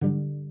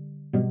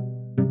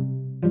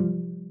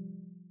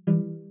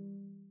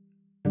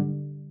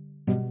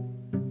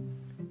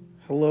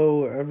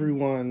Hello,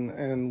 everyone,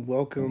 and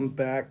welcome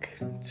back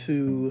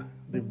to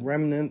the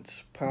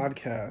Remnant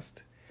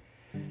podcast.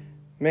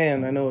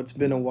 Man, I know it's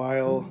been a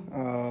while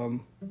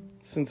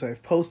since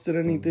I've posted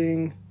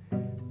anything.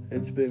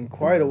 It's been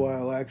quite a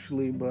while,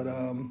 actually, but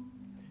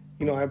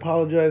I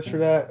apologize for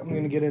that. I'm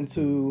going to get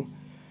into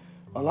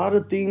a lot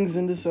of things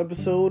in this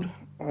episode.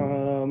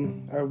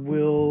 I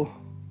will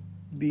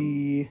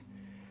be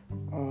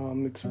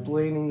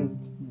explaining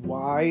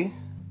why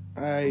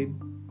I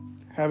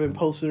haven't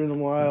posted in a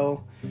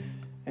while,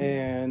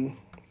 and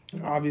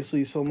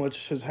obviously so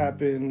much has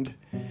happened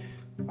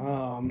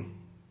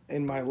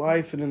in my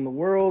life and in the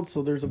world,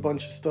 so there's a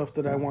bunch of stuff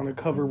that I want to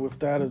cover with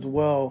that as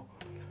well.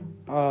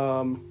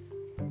 So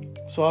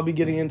I'll be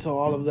getting into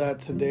all of that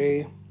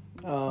today.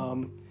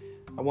 I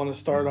want to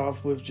start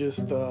off with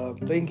just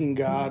thanking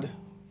God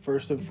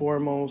first and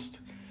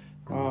foremost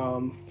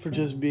for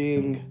just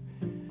being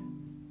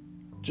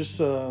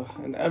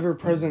an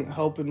ever-present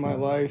help in my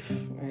life,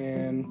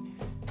 and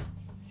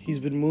He's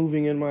been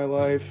moving in my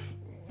life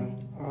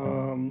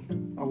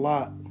a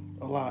lot,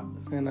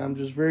 and I'm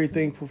just very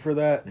thankful for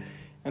that,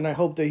 and I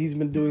hope that He's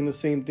been doing the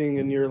same thing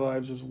in your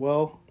lives as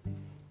well.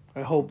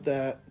 I hope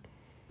that,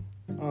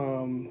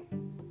 COVID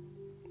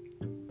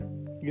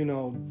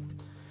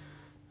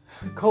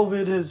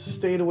has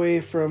stayed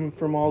away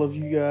from all of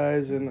you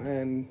guys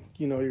and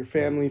your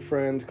family,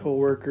 friends,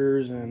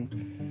 co-workers,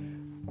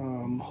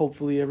 and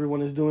hopefully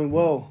everyone is doing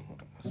well.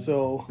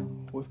 So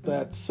with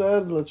that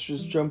said, let's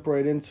just jump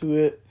right into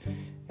it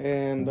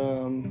and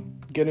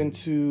get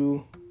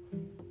into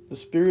the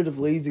spirit of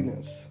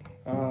laziness.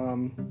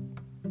 The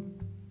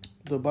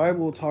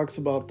Bible talks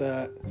about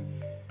that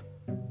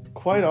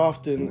quite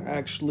often,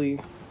 actually,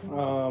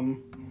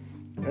 and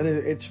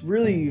it's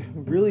really,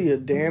 really a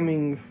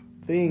damning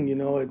thing.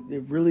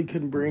 It really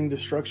can bring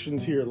destruction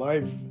to your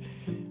life,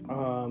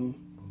 and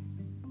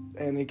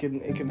it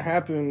can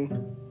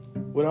happen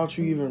without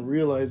you even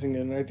realizing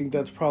it, and I think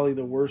that's probably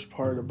the worst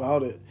part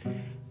about it.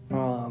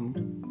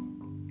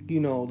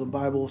 The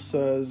Bible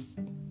says,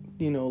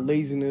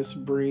 laziness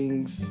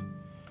brings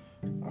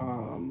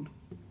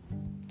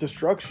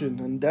destruction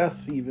and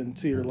death even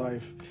to your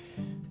life.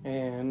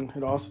 And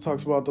it also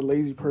talks about the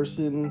lazy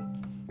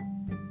person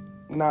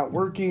not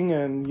working,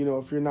 and,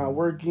 if you're not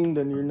working,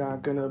 then you're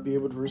not going to be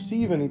able to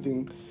receive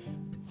anything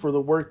for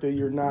the work that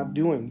you're not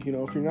doing.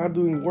 If you're not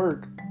doing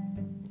work,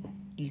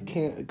 you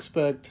can't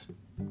expect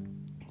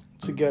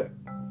to get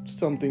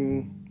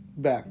something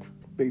back,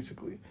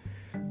 basically.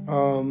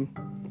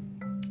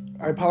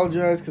 I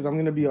apologize because I'm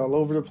going to be all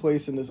over the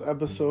place in this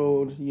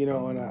episode,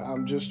 and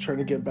I'm just trying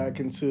to get back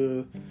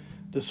into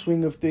the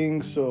swing of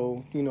things.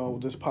 So,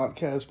 this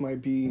podcast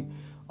might be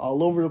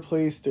all over the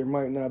place. There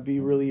might not be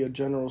really a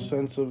general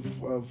sense of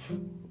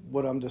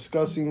what I'm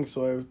discussing.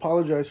 So I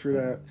apologize for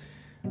that.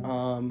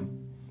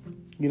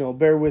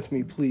 Bear with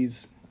me,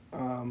 please.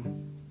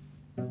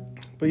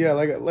 But yeah,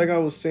 like I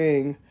was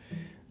saying,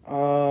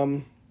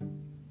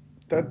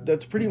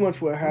 that's pretty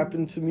much what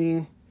happened to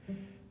me.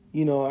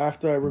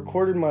 After I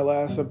recorded my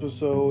last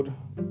episode,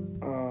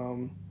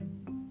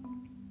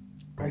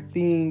 I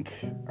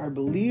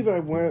believe I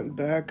went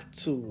back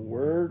to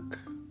work,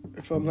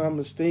 if I'm not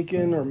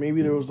mistaken, or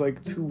maybe there was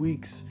like 2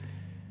 weeks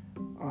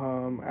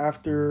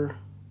after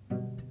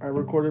I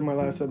recorded my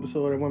last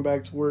episode. I went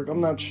back to work.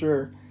 I'm not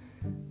sure,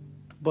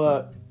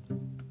 but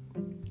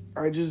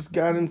I just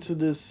got into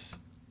this.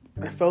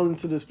 I fell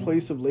into this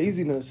place of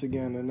laziness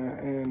again,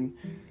 and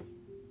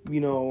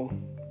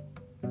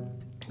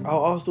I'll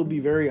also be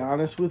very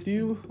honest with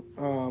you,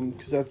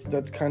 because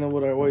that's kind of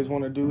what I always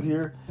want to do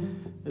here,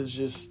 is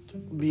just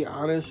be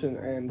honest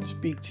and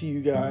speak to you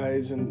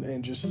guys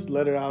and just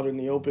let it out in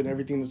the open,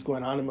 everything that's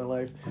going on in my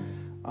life.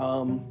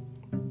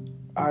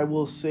 I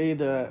will say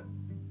that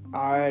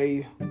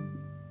I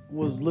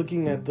was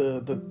looking at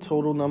the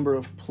total number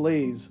of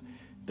plays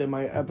that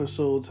my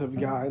episodes have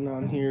gotten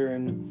on here,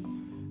 and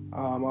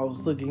I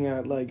was looking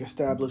at like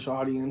established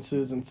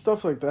audiences and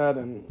stuff like that,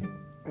 and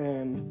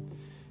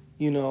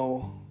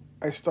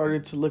I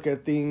started to look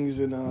at things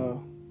in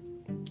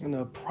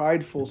a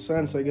prideful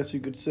sense, I guess you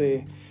could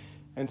say.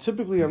 And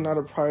typically I'm not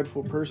a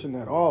prideful person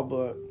at all,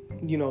 but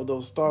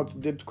those thoughts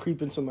did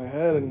creep into my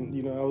head,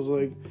 and I was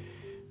like,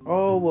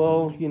 oh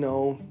well,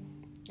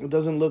 it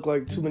doesn't look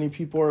like too many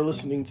people are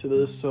listening to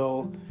this,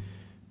 so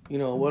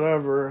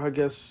whatever, I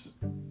guess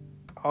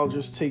I'll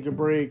just take a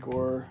break,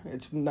 or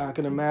it's not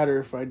gonna matter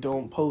if I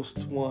don't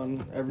post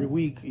one every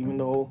week, even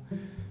though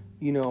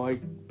I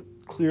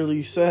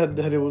clearly said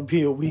that it would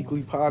be a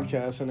weekly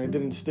podcast, and I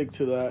didn't stick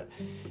to that.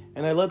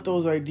 And I let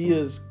those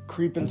ideas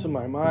creep into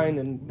my mind,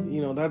 and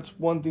that's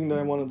one thing that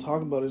I want to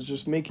talk about, is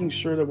just making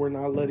sure that we're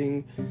not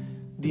letting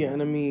the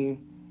enemy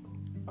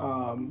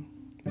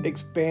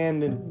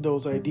expand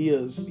those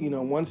ideas.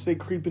 Once they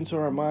creep into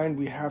our mind,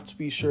 we have to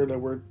be sure that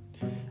we're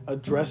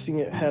addressing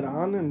it head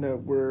on, and that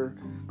we're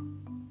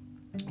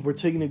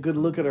taking a good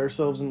look at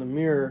ourselves in the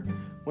mirror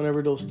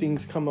whenever those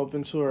things come up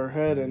into our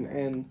head,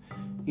 and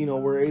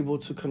we're able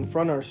to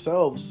confront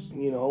ourselves.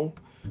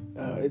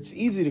 It's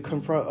easy to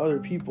confront other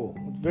people.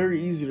 It's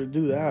very easy to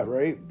do that,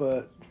 right?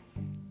 But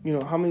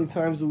how many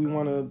times do we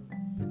want to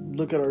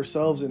look at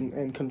ourselves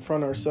and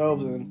confront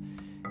ourselves and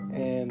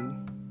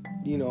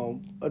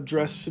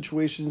address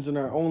situations in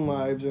our own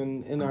lives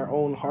and in our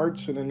own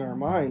hearts and in our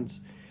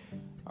minds.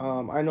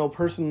 I know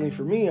personally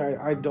for me,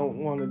 I don't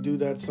want to do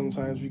that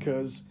sometimes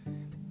because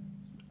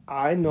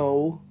I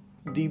know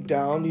deep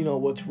down,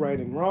 what's right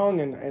and wrong,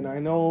 and I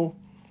know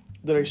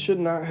that I should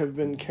not have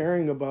been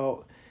caring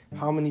about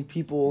how many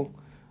people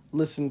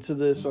listen to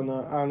this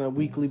on a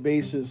weekly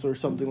basis or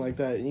something like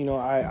that.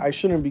 I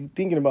shouldn't be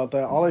thinking about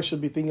that. All I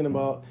should be thinking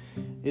about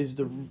is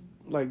the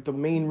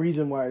main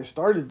reason why I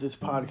started this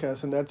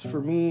podcast, and that's for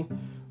me,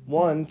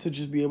 one, to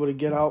just be able to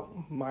get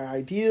out my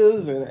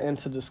ideas and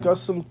to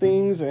discuss some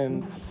things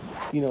and,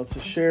 to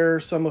share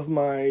some of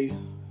my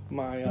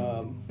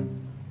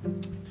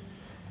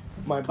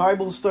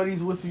Bible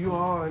studies with you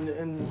all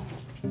and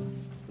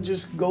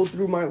just go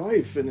through my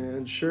life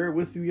and share it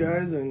with you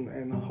guys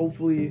and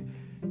hopefully,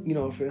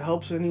 if it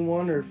helps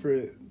anyone or if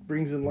it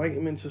brings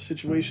enlightenment to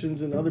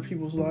situations in other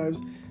people's lives,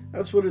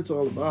 that's what it's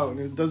all about. And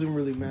it doesn't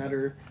really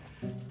matter,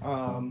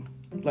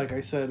 like I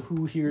said,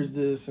 who hears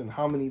this and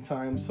how many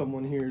times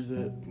someone hears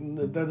it.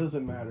 That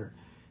doesn't matter.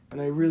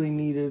 And I really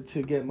needed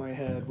to get my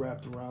head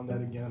wrapped around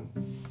that again.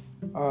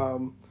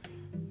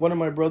 One of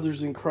my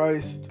brothers in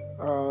Christ,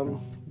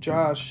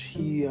 Josh,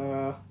 he's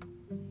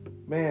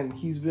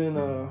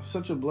been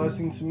such a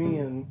blessing to me,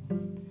 and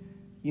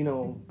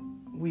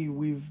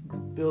we've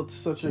built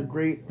such a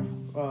great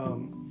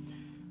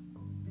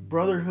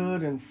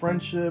brotherhood and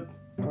friendship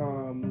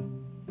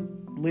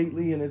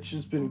lately, and it's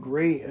just been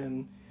great.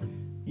 And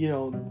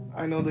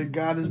I know that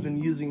God has been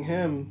using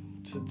him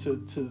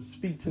to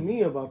speak to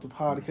me about the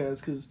podcast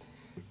because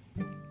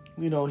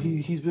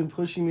he's been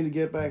pushing me to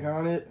get back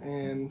on it,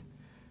 and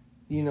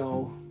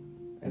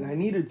and I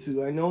needed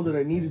to. I know that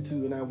I needed to,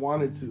 and I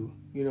wanted to.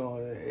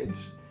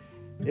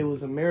 It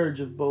was a marriage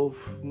of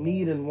both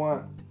need and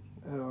want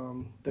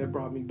that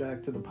brought me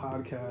back to the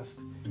podcast.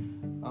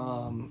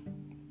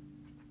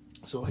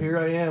 So here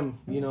I am,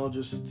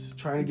 just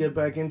trying to get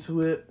back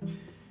into it.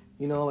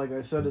 Like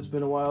I said, it's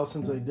been a while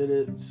since I did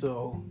it.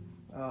 So,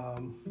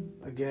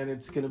 again,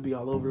 it's going to be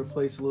all over the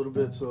place a little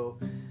bit. So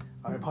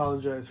I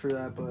apologize for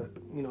that. But,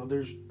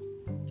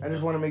 I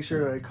just want to make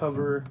sure that I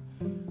cover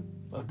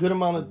a good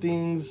amount of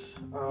things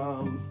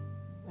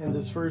in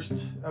this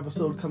first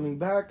episode coming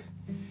back.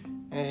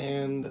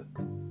 And,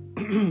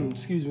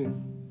 excuse me.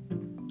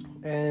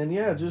 And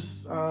yeah,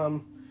 just, I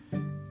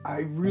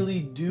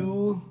really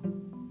do,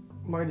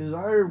 my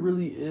desire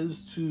really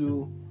is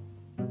to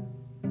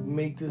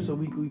make this a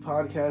weekly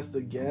podcast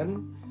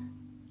again.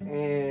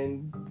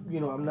 And,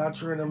 I'm not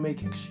trying to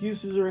make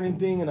excuses or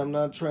anything, and I'm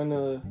not trying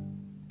to,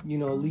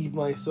 leave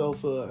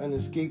myself an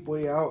escape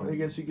way out, I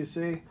guess you could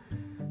say.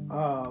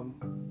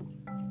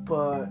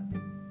 But,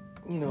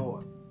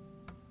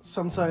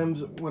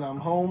 sometimes when I'm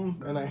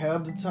home and I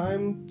have the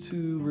time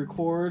to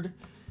record,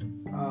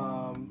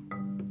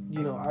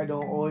 I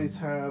don't always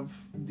have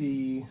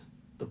the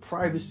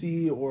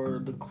privacy or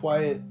the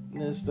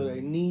quietness that I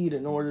need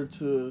in order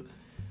to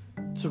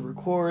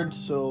record.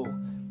 So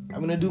I'm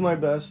gonna do my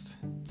best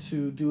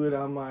to do it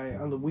on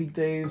the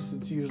weekdays.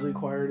 It's usually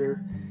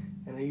quieter,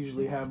 and I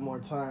usually have more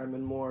time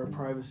and more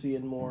privacy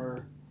and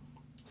more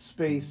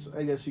space,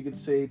 I guess you could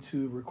say,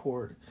 to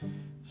record.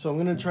 So I'm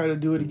gonna try to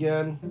do it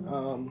again.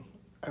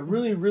 I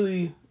really,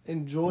 really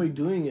enjoy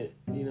doing it.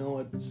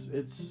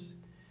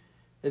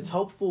 It's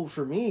helpful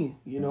for me,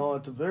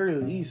 at the very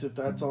least, if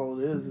that's all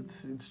it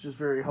is. It's just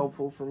very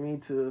helpful for me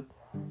to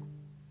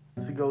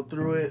go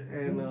through it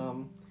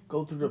and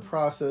go through the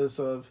process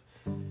of,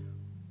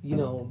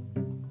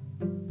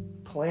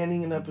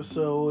 planning an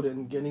episode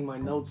and getting my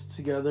notes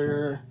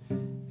together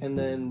and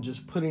then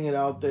just putting it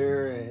out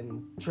there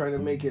and trying to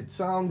make it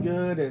sound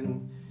good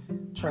and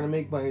trying to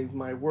make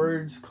my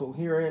words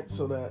coherent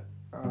so that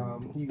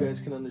you guys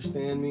can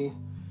understand me.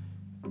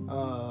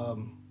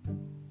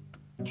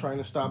 Trying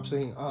to stop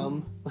saying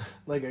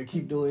like I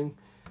keep doing,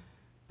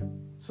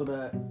 so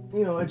that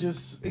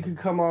it could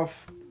come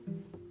off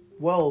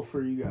well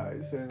for you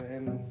guys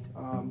and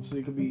so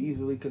it could be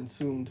easily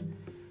consumed.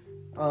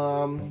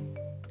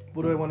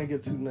 What do I want to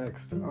get to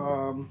next?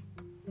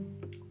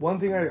 One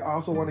thing I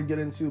also want to get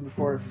into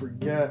before I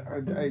forget,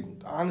 I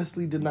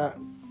honestly did not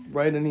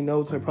write any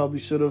notes. I probably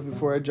should have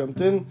before I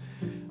jumped in,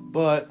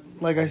 but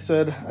like I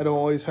said, I don't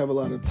always have a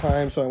lot of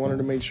time, so I wanted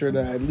to make sure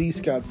that I at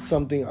least got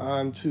something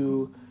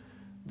onto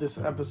this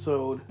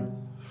episode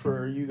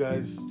for you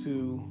guys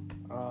to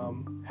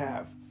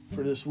have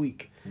for this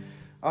week.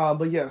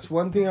 But yes,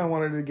 one thing I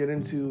wanted to get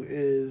into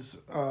is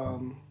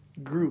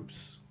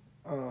groups,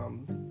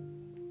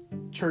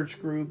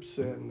 church groups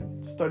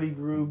and study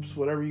groups,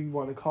 whatever you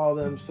want to call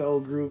them, cell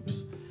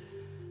groups.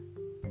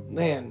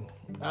 Man,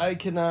 I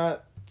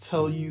cannot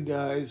tell you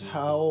guys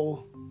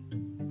how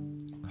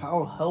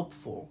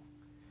helpful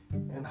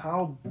and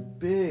how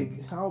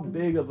big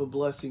of a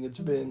blessing it's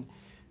been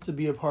to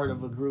be a part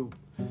of a group.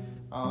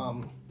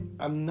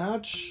 I'm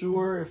not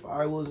sure if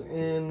I was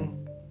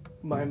in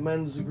my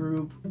men's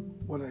group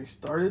when I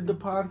started the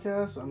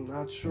podcast. I'm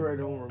not sure. I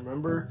don't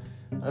remember.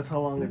 That's how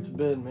long it's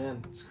been,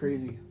 man. It's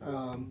crazy.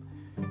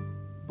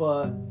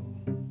 But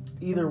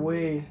either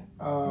way,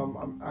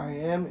 I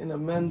am in a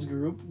men's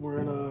group. We're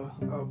in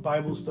a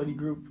Bible study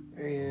group,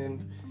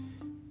 and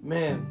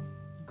man,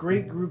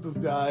 great group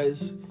of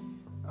guys.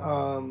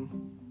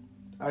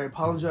 I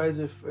apologize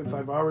if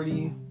I've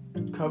already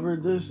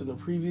covered this in the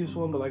previous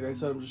one, but like I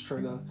said, I'm just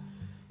trying to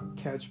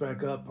catch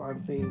back up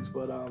on things.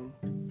 But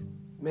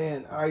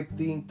man, I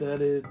think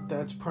that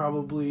that's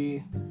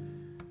probably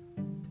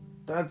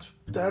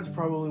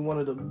one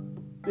of the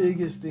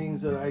biggest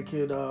things that I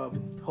could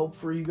hope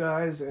for you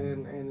guys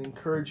and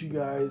encourage you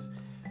guys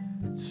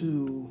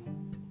to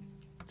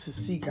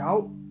seek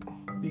out,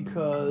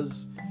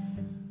 because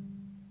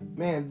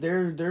man,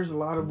 there's a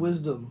lot of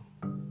wisdom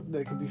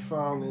that can be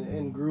found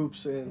in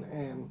groups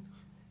and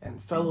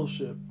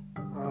fellowship.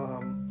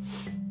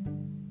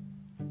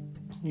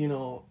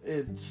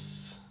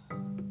 It's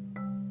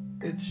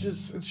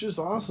just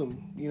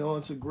awesome.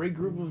 It's a great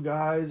group of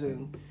guys,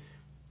 and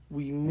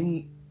we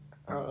meet.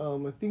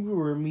 I think we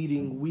were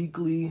meeting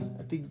weekly.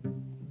 I think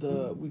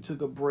we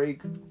took a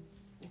break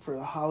for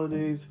the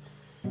holidays.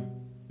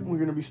 We're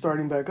gonna be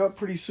starting back up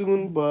pretty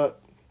soon,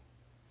 but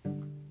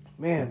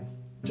man,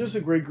 just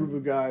a great group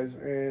of guys.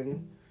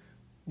 And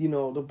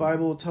the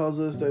Bible tells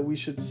us that we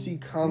should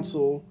seek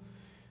counsel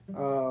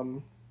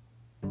and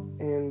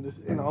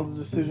in all the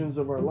decisions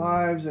of our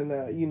lives, and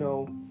that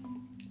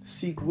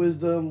seek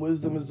wisdom.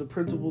 Wisdom is the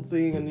principal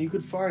thing, and you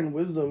could find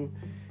wisdom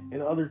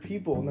in other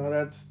people. Now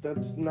that's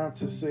not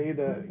to say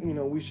that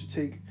we should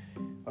take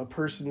a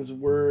person's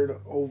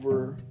word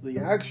over the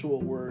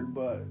actual word,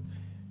 but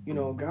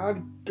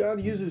God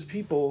uses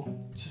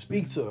people to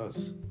speak to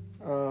us,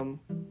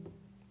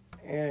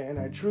 and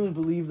I truly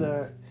believe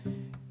that.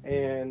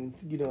 And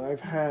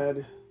I've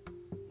had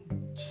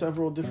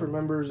several different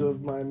members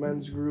of my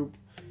men's group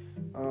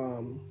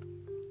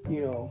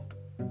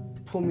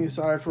pull me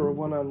aside for a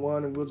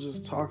one-on-one, and we'll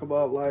just talk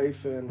about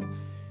life. And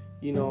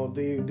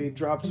they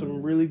dropped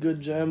some really good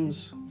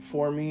gems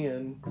for me,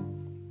 and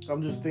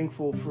I'm just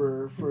thankful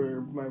for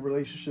my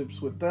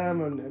relationships with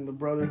them and the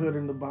brotherhood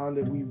and the bond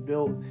that we've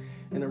built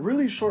in a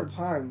really short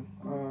time.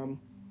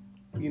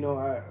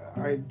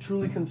 I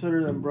truly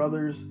consider them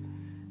brothers,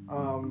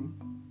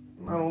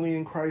 not only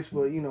in Christ,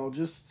 but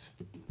just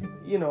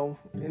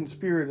in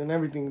spirit and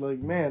everything. Like,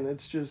 man,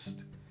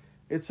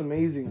 it's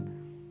amazing.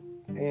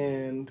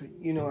 And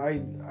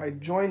I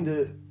joined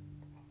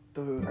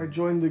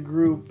the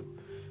group,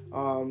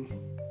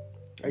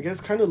 I guess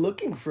kind of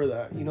looking for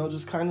that,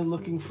 just kind of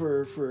looking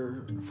for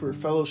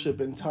fellowship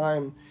and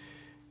time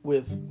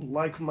with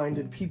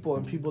like-minded people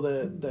and people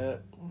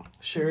that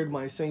shared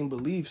my same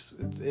beliefs.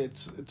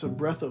 It's a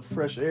breath of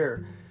fresh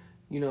air.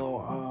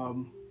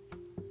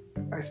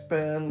 I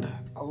spend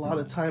a lot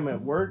of time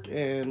at work,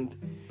 and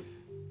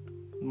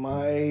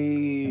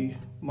my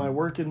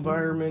work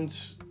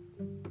environment,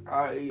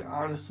 I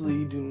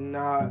honestly do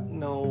not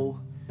know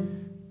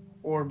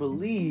or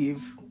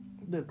believe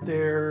that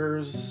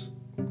there's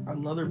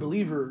another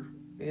believer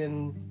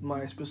in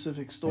my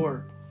specific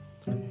store.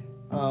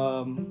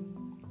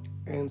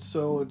 And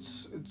so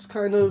it's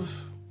kind of,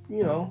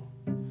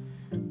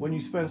 when you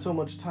spend so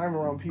much time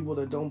around people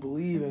that don't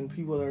believe and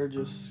people that are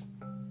just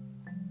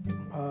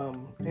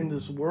in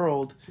this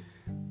world,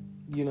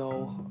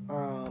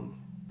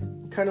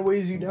 kind of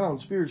weighs you down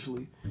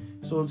spiritually.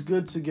 So it's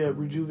good to get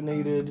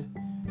rejuvenated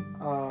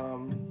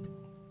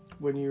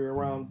when you're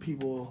around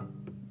people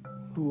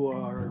who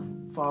are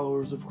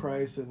followers of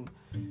Christ and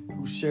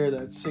who share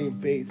that same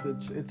faith.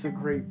 It's a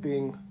great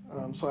thing.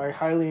 So I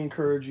highly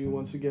encourage you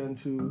once again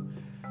to,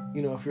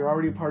 if you're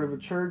already part of a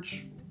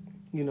church,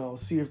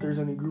 see if there's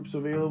any groups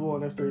available,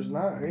 and if there's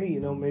not, hey,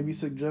 maybe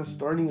suggest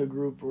starting a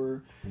group,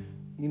 or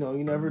you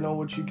never know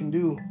what you can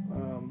do.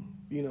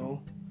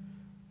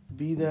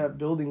 Be that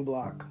building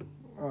block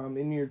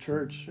in your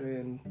church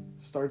and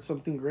start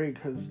something great.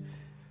 Because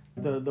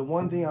the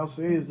one thing I'll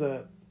say is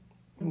that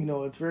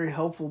it's very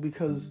helpful,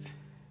 because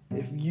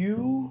if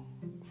you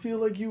feel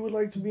like you would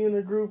like to be in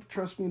a group,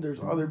 trust me, there's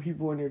other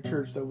people in your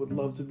church that would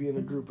love to be in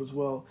a group as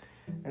well.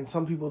 And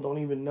some people don't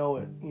even know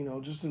it.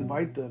 Just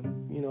invite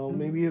them.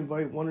 Maybe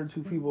invite 1 or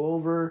 2 people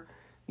over.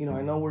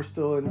 I know we're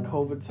still in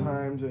COVID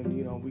times,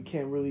 and we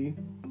can't really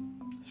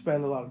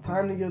spend a lot of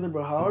time together,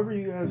 but however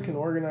you guys can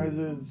organize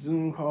it,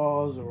 Zoom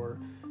calls or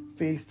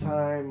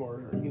FaceTime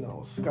or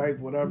Skype,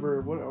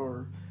 whatever,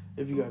 or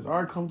if you guys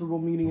are comfortable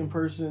meeting in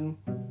person,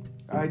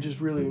 I just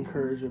really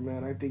encourage it,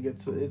 man. I think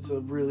it's a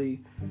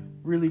really,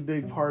 really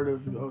big part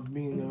of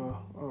being a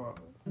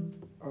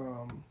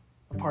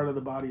part of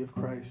the body of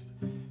Christ,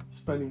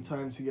 spending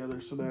time together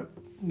so that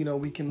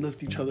we can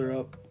lift each other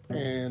up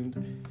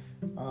and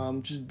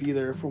just be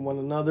there for one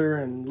another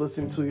and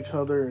listen to each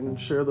other and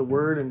share the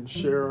word and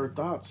share our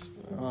thoughts.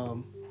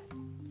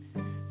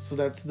 So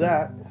that's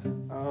that.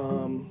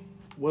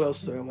 What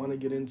else do I want to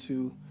get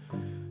into?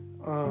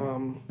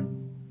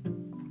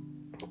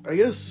 I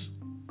guess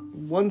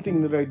one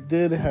thing that I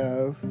did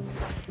have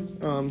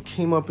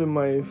came up in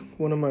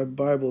one of my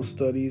Bible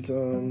studies.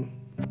 I'll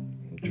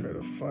try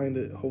to find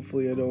it.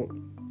 Hopefully I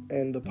don't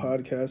end the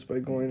podcast by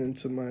going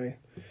into my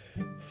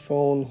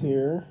phone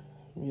here.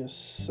 Give me a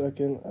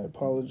second. I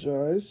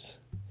apologize.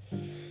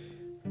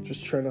 I'm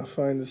just trying to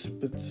find a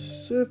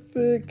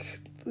specific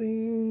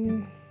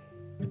thing.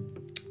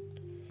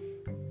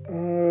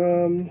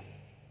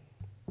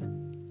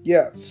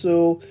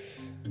 So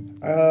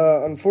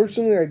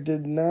unfortunately I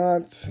did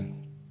not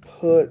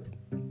put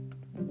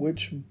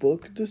which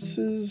book this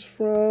is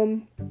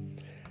from,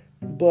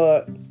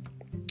 but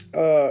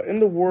in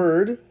the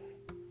Word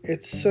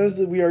it says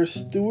that we are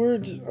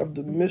stewards of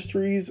the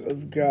mysteries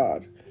of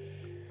God.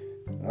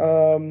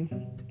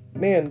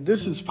 Man,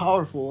 this is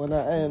powerful,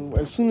 and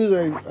as soon as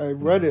I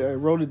read it, I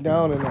wrote it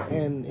down,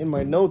 and in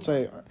my notes,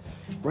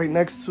 right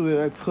next to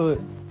it,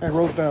 I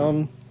wrote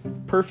down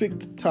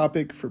perfect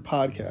topic for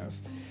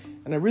podcast,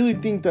 and I really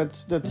think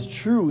that's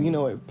true. You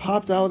know, it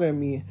popped out at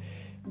me,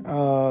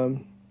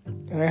 and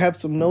I have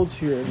some notes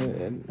here,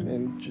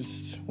 and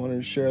just wanted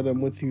to share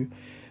them with you.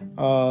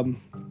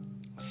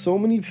 So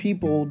many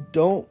people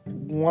don't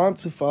want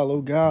to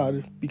follow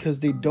God because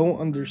they don't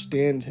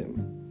understand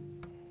Him.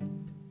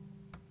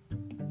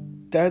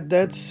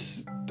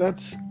 That's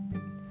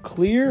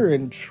clear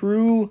and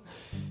true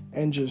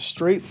and just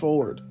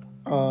straightforward.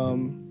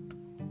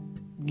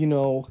 You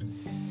know,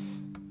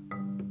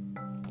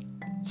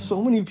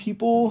 so many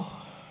people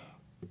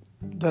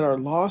that are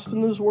lost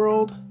in this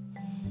world,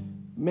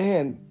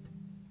 man,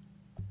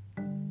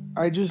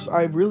 I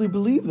really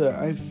believe that.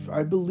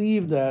 I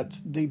believe that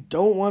they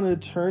don't want to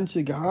turn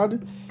to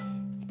God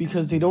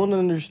because they don't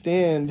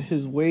understand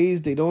His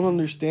ways. They don't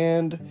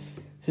understand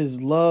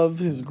His love,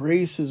 His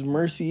grace, His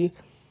mercy.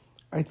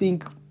 I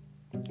think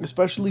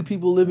especially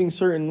people living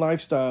certain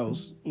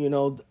lifestyles, you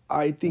know,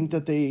 I think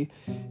that they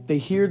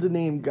hear the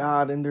name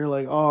God and they're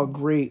like, oh,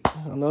 great,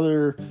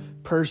 another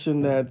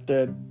person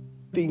that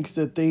thinks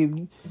that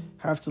they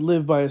have to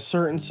live by a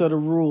certain set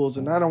of rules,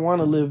 and I don't want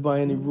to live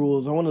by any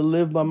rules. I want to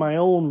live by my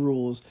own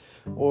rules.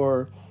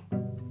 Or,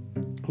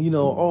 you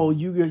know, oh,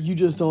 you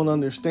just don't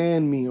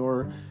understand me.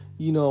 Or,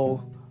 you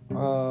know,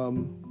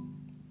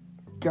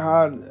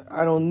 God,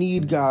 I don't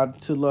need God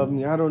to love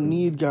me. I don't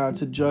need God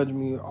to judge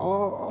me.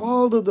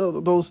 All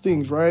those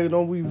things, right? You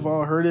know, we've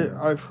all heard it.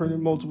 I've heard it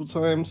multiple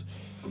times.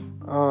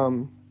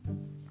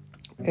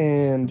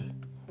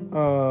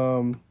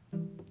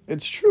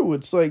 It's true.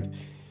 It's like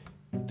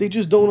they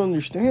just don't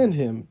understand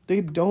Him.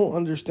 They don't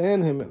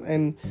understand Him.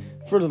 And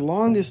for the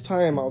longest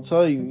time, I'll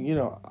tell you, you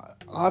know,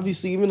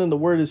 obviously, even in the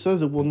Word, it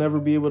says that we'll never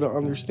be able to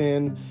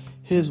understand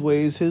His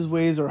ways. His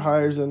ways are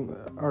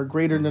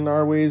greater than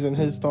our ways, and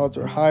His thoughts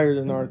are higher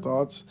than our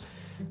thoughts.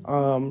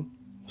 So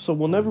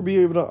we'll never be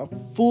able to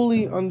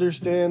fully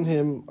understand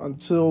Him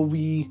until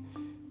we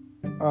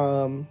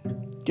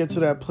get to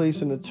that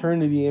place in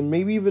eternity. And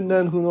maybe even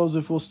then, who knows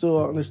if we'll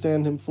still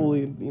understand Him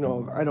fully. You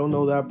know, I don't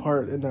know that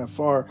part and that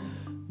far.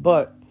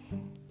 But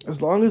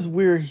as long as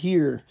we're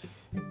here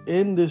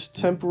in this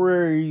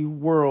temporary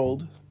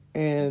world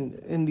and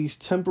in these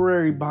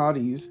temporary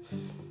bodies,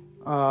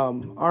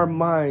 our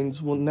minds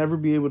will never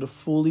be able to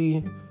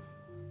fully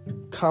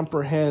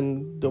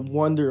comprehend the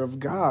wonder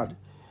of God.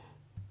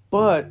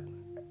 But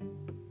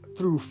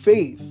through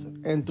faith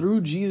and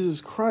through Jesus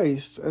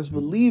Christ, as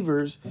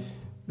believers,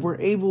 we're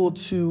able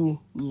to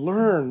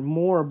learn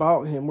more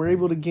about Him. We're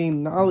able to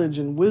gain knowledge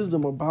and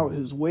wisdom about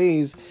His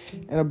ways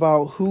and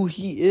about who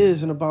He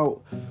is and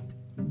about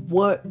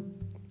what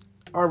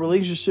our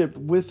relationship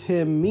with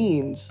Him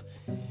means.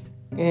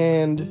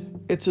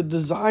 And it's a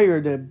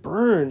desire that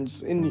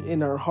burns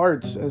in our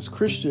hearts as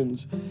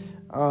Christians,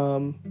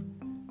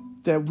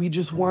 that we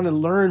just want to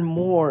learn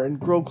more and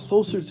grow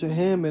closer to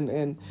Him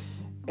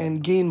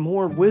and gain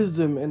more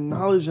wisdom and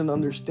knowledge and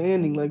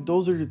understanding. Like,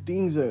 those are the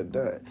things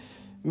that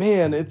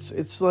man,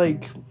 it's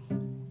like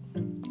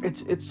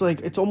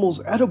it's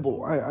almost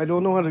edible. I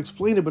don't know how to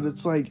explain it, but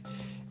it's like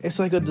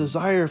a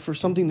desire for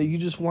something that you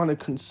just want to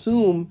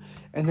consume,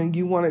 and then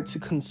you want it to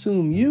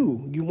consume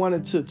you. You want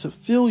it to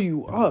fill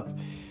you up.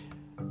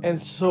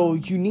 And so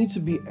you need to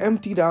be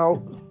emptied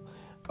out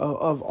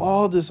of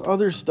all this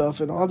other stuff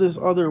and all this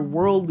other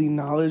worldly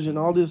knowledge and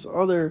all this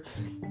other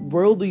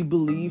worldly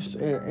beliefs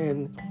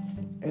and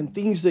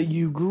things that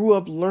you grew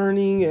up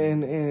learning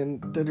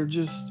and that are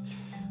just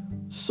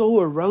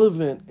so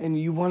irrelevant, and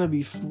you want to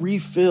be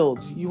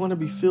refilled. You want to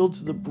be filled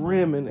to the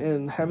brim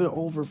and have it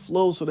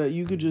overflow so that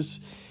you could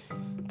just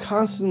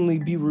constantly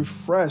be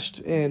refreshed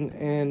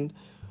and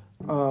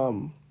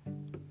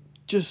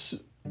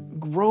just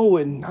grow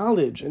in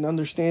knowledge and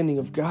understanding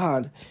of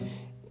God.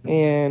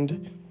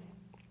 And,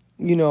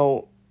 you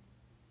know,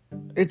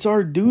 it's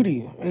our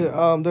duty.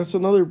 That's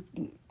another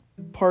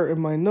part of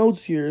my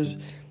notes here is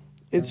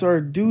it's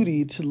our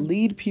duty to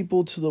lead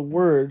people to the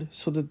Word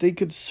so that they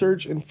could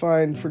search and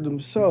find for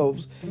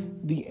themselves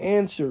the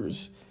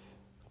answers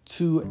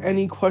to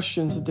any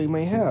questions that they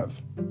may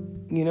have.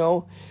 You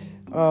know,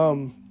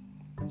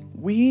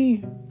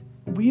 we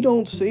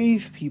don't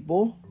save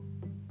people.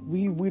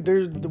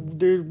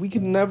 We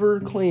can never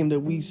claim that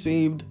we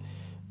saved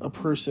a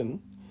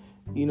person.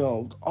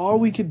 All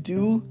we could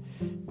do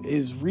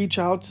is reach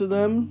out to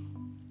them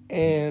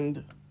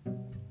and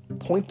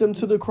point them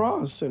to the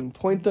cross and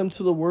point them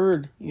to the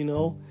word,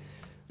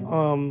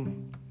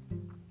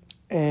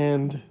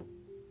 and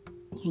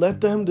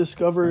let them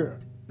discover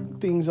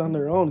things on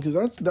their own,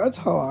 because that's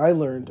how I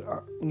learned.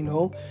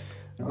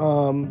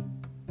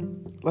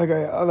 Like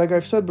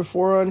I've said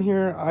before on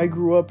here, I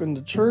grew up in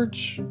the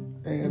church,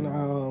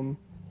 and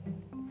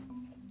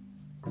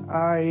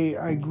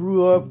I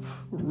grew up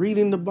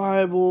reading the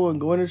Bible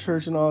and going to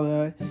church and all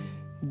that,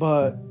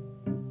 but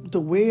the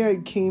way I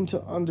came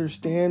to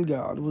understand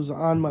God was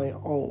on my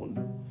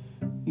own.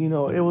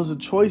 It was a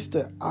choice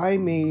that I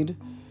made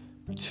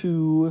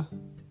to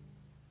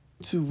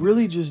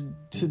really just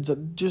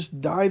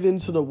dive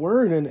into the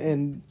Word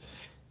and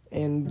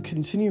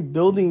continue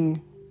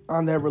building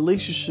on that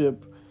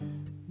relationship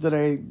that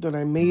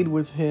I made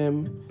with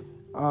Him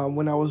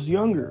when I was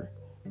younger.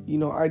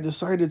 I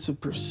decided to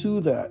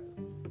pursue that.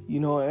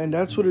 And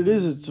that's what it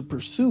is. It's a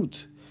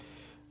pursuit.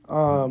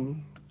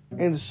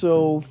 And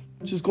so,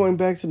 just going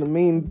back to the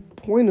main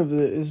point of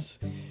it is,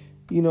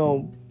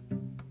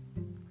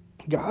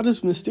 God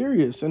is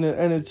mysterious, and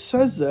it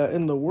says that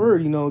in the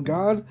Word.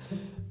 God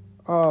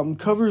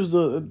covers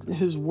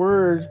His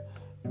Word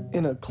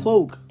in a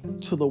cloak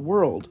to the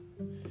world.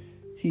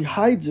 He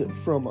hides it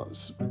from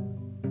us,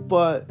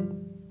 but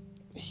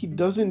He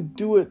doesn't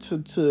do it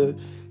to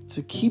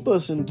keep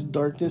us in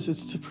darkness.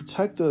 It's to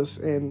protect us,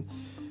 and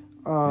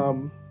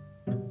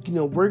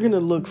we're gonna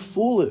look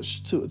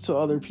foolish to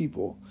other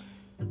people.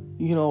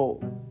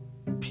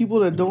 People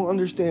that don't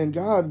understand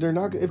God,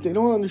 if they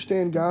don't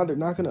understand God, they're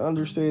not gonna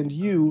understand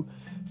you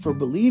for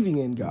believing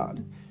in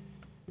God.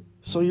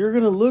 So you're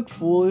gonna look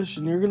foolish,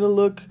 and you're gonna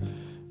look,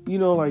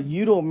 like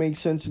you don't make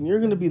sense, and you're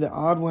gonna be the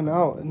odd one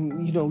out,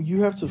 and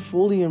you have to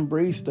fully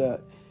embrace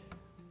that.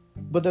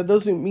 But that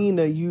doesn't mean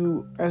that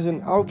you, as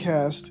an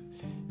outcast,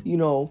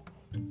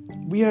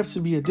 we have to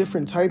be a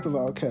different type of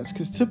outcast.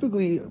 Because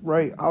typically,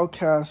 right,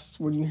 outcasts,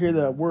 when you hear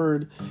that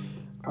word,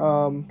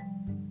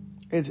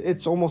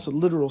 it's almost a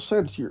literal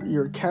sense.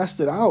 You're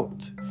casted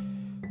out,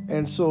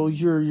 and so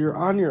you're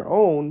on your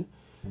own.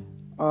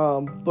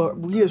 But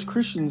we as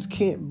Christians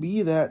can't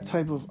be that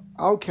type of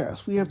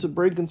outcast. We have to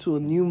break into a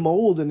new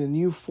mold and a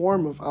new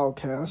form of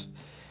outcast,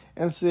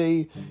 and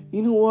say,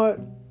 you know what?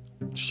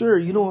 Sure,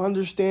 you don't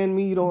understand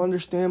me. You don't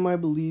understand my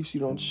beliefs.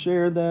 You don't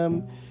share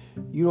them.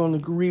 You don't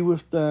agree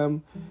with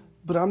them.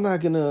 But I'm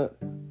not gonna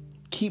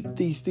keep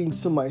these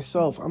things to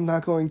myself. I'm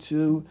not going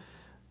to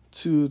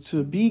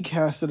be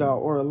casted out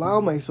or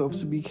allow myself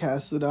to be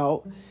casted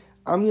out.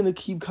 I'm going to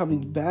keep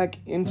coming back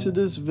into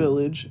this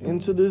village,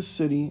 into this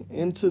city,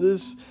 into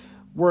this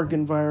work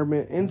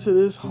environment, into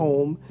this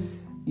home.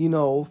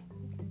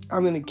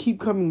 I'm going to keep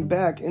coming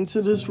back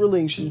into this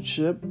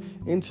relationship,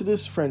 into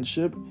this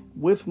friendship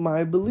with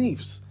my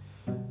beliefs.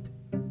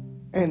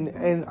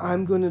 And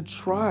I'm going to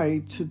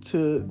try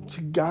to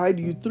guide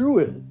you through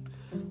it.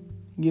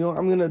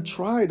 I'm going to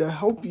try to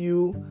help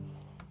you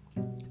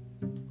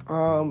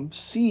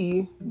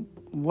see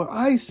what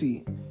I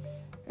see.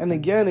 And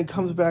again, it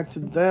comes back to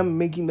them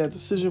making that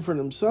decision for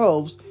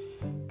themselves.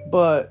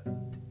 But,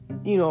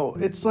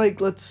 it's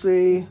like, let's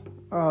say,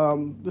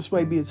 this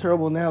might be a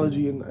terrible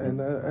analogy,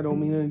 and I don't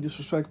mean any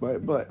disrespect by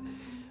it, but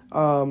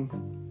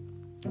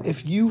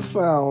if you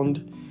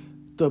found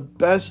the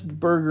best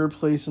burger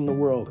place in the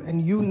world,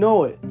 and you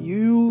know it,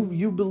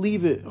 you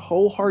believe it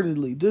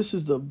wholeheartedly, this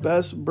is the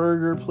best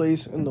burger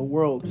place in the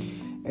world,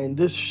 and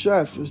this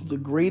chef is the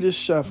greatest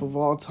chef of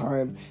all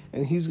time,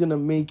 and he's gonna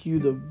make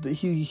you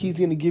he's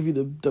gonna give you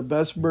the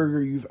best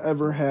burger you've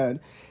ever had.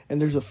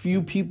 And there's a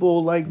few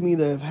people like me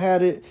that have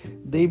had it,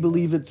 they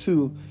believe it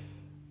too.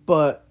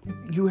 But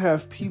you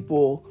have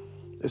people,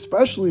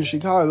 especially in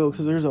Chicago,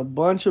 because there's a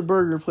bunch of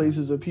burger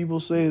places that people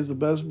say is the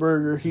best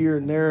burger here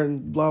and there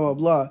and blah blah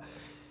blah,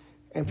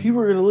 and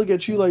people are gonna look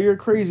at you like you're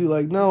crazy.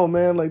 Like, no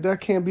man, like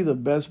that can't be the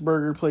best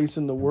burger place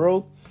in the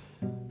world.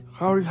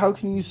 How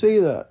can you say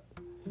that?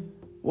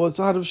 Well,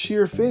 it's out of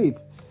sheer faith.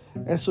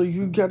 And so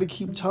you got to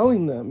keep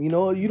telling them, you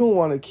don't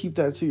want to keep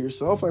that to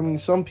yourself. I mean,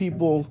 some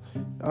people,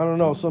 I don't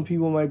know, some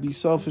people might be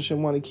selfish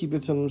and want to keep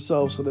it to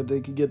themselves so that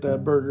they can get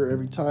that burger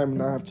every time and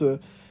not have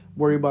to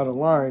worry about a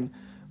line.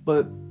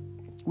 But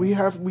we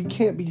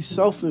can't be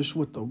selfish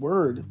with the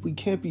Word. We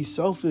can't be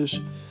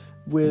selfish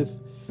with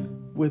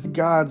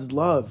God's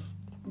love.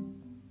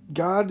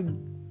 God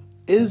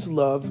is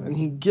love, and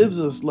He gives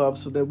us love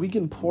so that we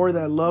can pour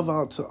that love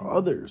out to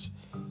others.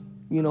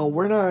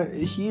 We're not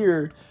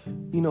here,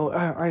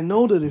 I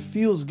know that it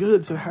feels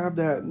good to have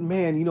that,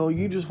 man,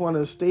 you just want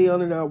to stay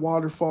under that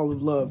waterfall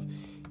of love.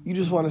 You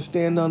just want to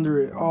stand under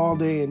it all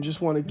day and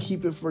just want to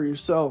keep it for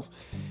yourself.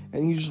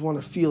 And you just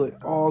want to feel it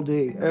all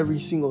day, every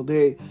single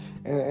day.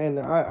 And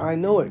I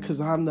know it because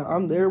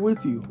I'm there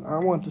with you. I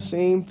want the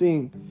same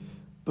thing.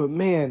 But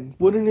man,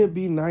 wouldn't it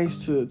be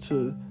nice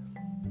to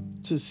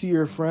see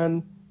your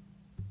friend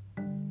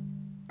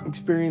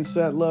experience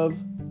that love?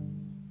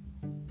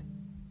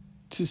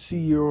 To see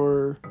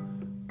your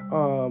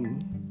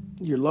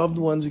your loved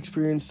ones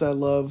experience that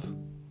love.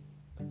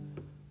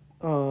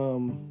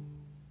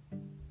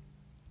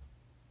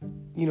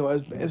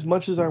 As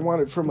much as I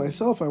want it for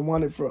myself, I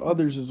want it for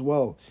others as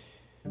well.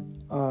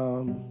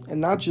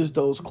 And not just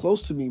those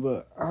close to me,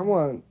 but I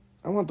want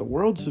the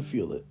world to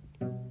feel it.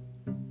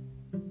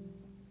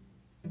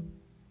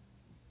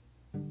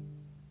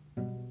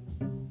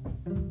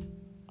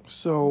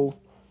 So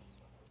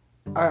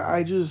I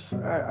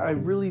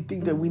really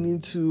think that we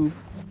need to,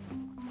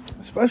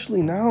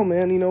 especially now,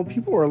 man,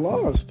 people are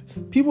lost.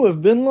 People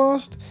have been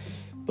lost,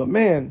 but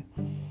man,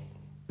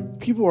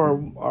 people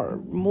are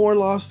more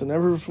lost than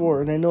ever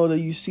before. And I know that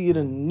you see it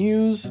in the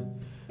news.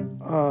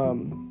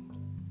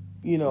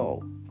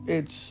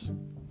 It's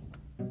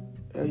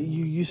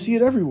you see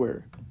it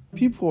everywhere.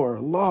 People are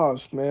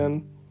lost,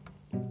 man.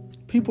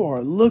 People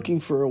are looking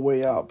for a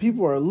way out.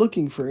 People are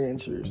looking for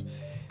answers.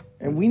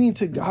 And we need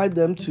to guide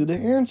them to the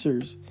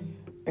answers.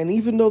 And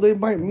even though they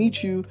might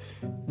meet you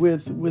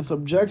with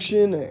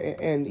objection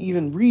and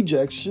even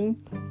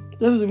rejection, that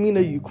doesn't mean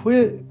that you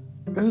quit.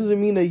 That doesn't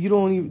mean that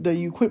that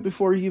you quit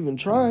before you even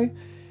try.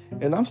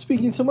 And I'm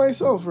speaking to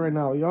myself right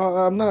now,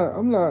 y'all. I'm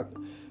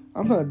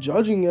not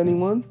judging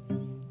anyone.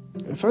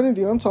 If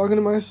anything, I'm talking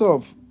to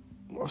myself.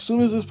 As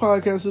soon as this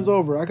podcast is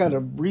over, I gotta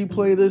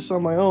replay this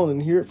on my own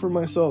and hear it for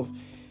myself.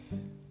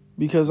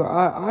 Because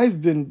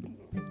I've done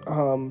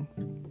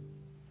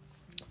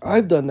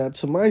that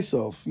to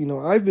myself.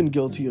 I've been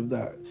guilty of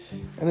that.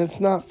 And it's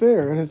not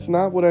fair. And it's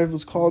not what I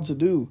was called to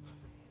do.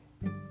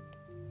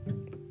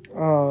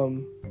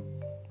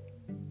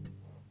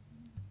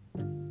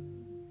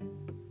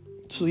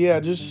 So yeah,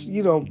 just,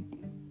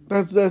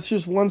 that's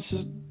just one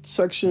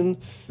section,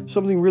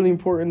 something really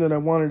important that I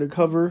wanted to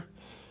cover.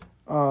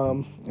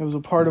 It was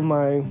a part of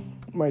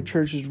my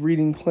church's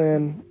reading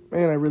plan.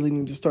 Man, I really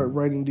need to start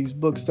writing these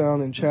books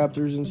down in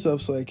chapters and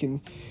stuff so I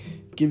can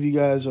give you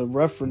guys a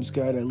reference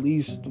guide at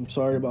least. I'm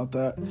sorry about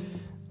that.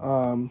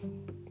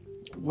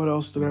 What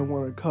else did I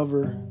want to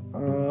cover?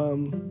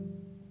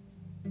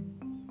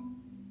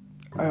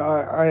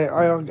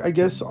 I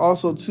guess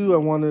also too, I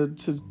wanted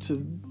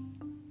to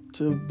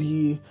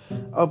be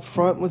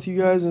upfront with you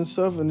guys and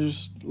stuff and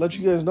just let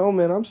you guys know,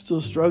 man, I'm still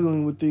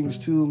struggling with things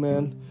too,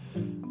 man.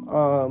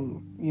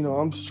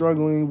 I'm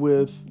struggling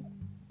with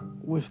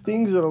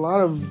things that a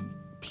lot of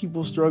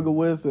people struggle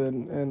with,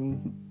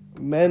 and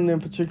men in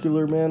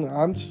particular, man.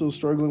 I'm still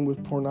struggling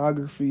with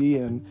pornography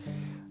and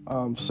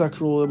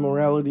sexual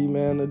immorality,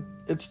 man.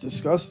 It's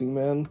disgusting,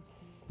 man.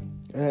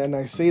 And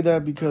I say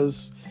that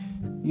because,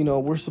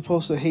 we're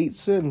supposed to hate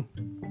sin,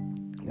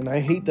 and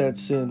I hate that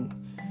sin.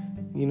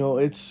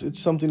 It's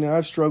something that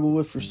I've struggled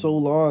with for so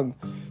long,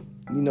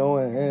 and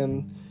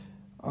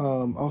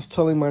I was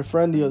telling my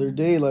friend the other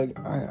day, like,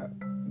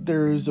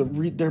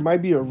 there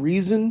might be a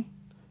reason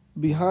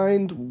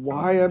behind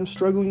why I'm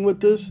struggling with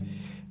this,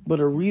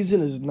 but a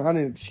reason is not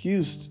an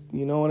excuse,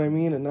 you know what I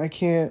mean? And I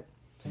can't,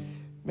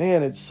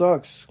 man, it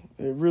sucks.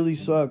 It really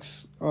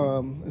sucks.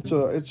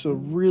 It's a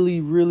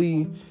really,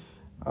 really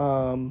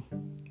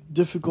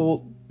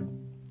difficult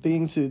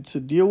thing to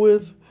deal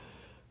with,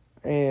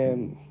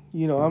 and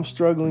I'm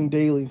struggling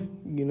daily,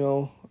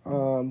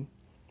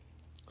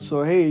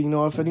 so hey,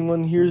 if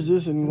anyone hears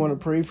this and you want to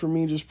pray for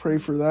me, just pray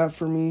for that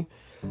for me.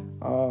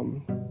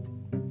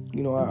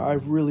 I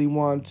really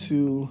want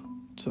to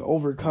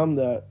overcome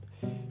that,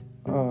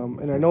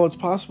 and I know it's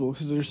possible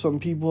because there's some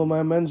people in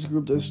my men's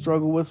group that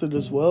struggle with it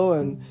as well,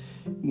 and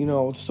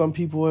some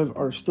people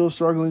are still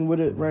struggling with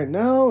it right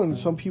now, and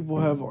some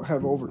people have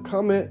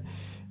overcome it.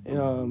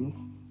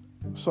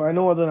 So I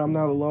know that I'm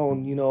not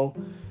alone,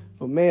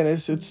 but man,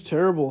 it's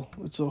terrible.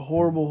 It's a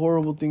horrible,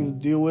 horrible thing to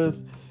deal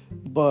with.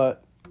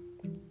 But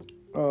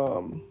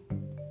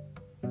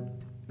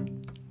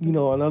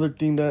another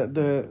thing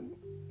that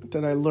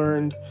I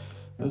learned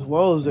as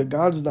well is that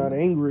God's not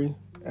angry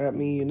at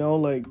me.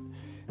 I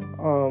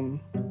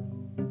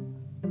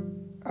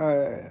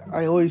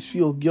always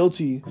feel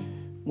guilty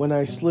when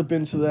I slip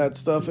into that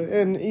stuff,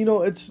 and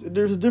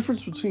there's a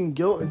difference between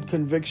guilt and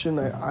conviction.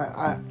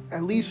 I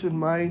at least in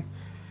my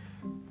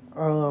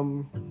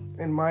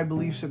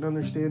beliefs and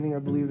understanding, I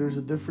believe there's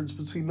a difference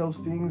between those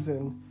things.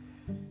 And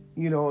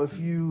if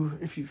you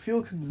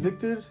feel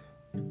convicted,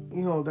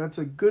 that's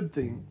a good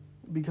thing,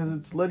 because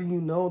it's letting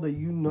you know that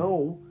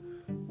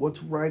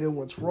what's right and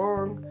what's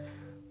wrong,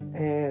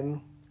 and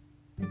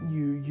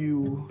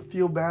you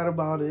feel bad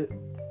about it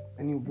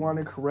and you want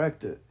to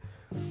correct it.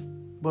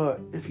 But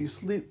if you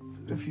slip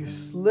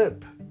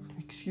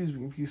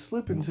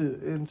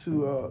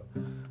into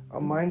a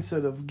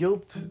mindset of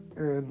guilt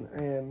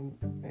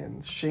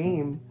and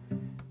shame,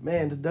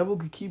 man, the devil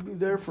could keep you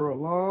there for a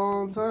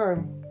long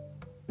time.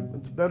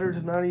 It's better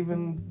to not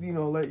even,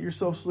 let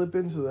yourself slip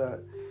into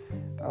that.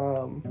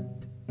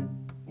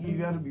 You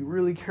got to be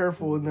really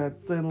careful in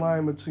that thin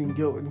line between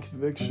guilt and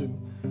conviction.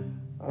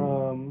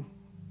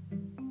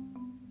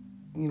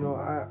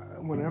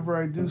 Whenever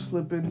I do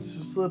slip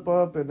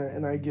up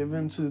and I give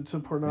in to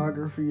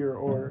pornography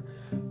or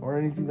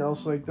anything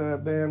else like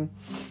that, man,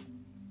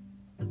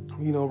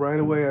 right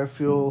away I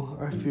feel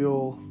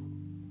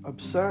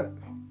upset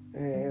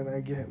and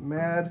I get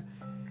mad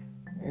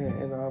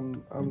and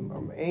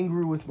I'm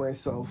angry with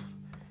myself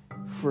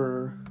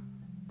for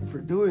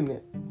doing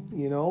it,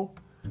 you know?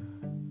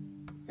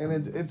 And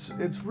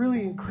it's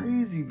really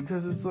crazy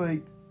because it's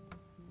like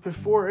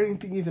before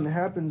anything even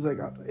happens, like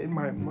in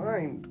my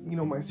mind, you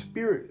know, my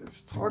spirit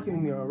is talking to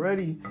me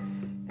already,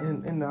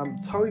 and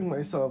I'm telling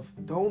myself,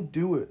 don't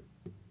do it.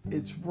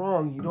 It's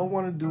wrong. You don't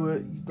want to do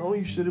it. You know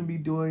you shouldn't be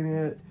doing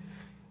it.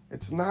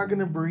 It's not going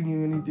to bring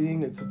you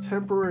anything. It's a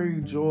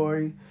temporary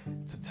joy.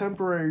 It's a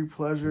temporary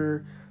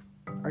pleasure.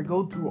 I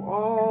go through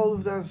all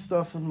of that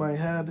stuff in my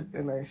head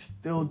and I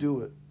still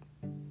do it.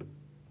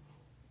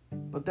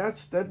 But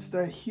that's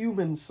that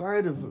human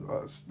side of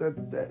us.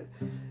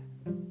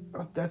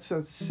 That's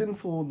a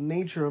sinful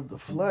nature of the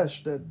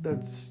flesh.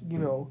 That's, you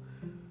know,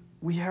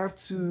 we have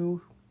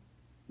to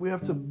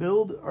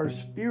build our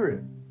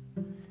spirit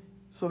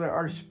so that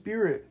our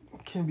spirit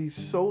can be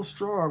so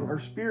strong. Our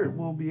spirit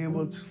will be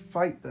able to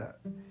fight that.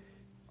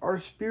 Our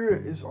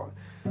spirit is,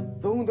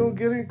 don't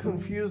get it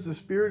confused. The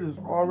spirit is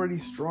already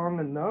strong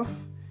enough.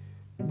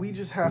 We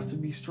just have to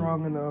be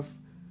strong enough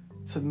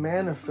to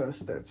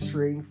manifest that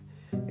strength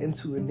and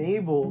to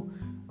enable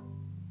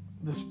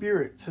the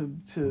spirit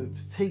to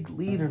take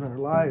lead in our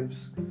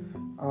lives.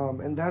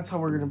 And that's how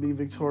we're going to be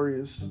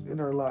victorious in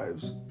our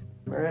lives.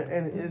 Right?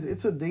 And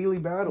it's a daily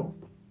battle.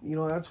 You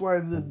know, that's why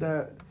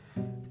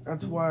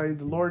that's why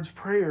the Lord's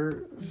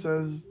Prayer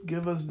says,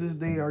 give us this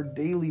day our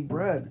daily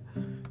bread.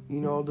 You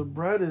know, the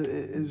bread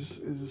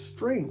is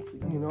strength,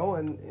 you know,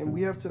 and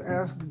we have to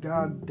ask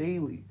God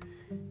daily.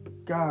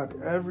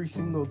 God, every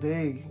single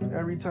day,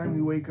 every time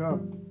you wake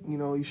up, you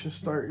know, you should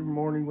start your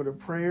morning with a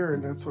prayer,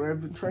 and that's what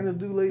I've been trying to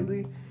do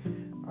lately.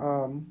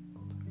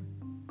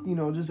 You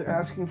know, just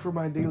asking for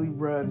my daily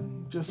bread,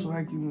 just so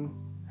I can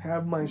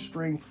have my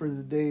strength for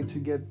the day to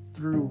get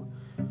through.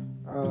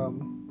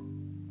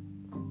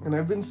 And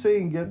I've been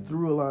saying get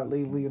through a lot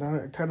lately, and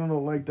I kind of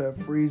don't like that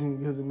phrasing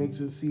because it makes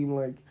it seem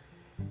like,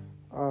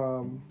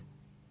 I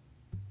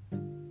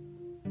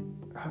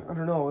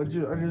don't know, I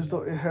just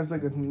don't, it has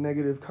like a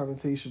negative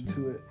connotation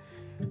to it.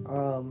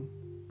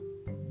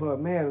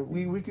 But man,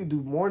 we could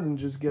do more than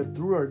just get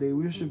through our day.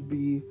 We should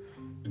be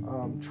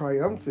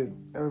triumphant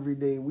every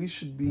day. We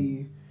should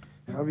be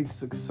having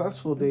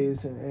successful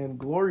days and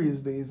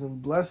glorious days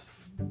and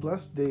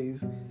blessed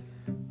days.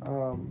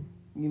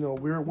 You know,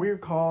 we're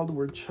called,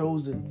 we're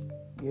chosen,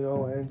 you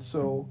know, and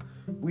so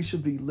we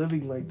should be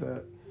living like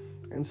that.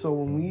 And so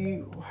when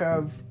we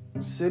have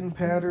sin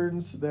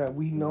patterns that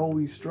we know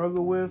we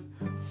struggle with,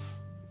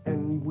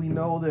 and we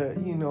know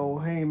that, you know,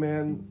 hey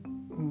man,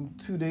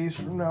 2 days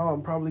from now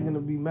I'm probably going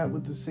to be met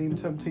with the same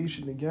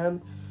temptation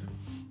again,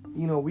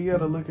 you know, we got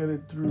to look at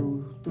it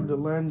through the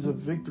lens of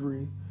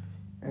victory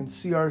and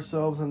see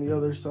ourselves on the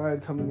other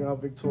side coming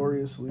out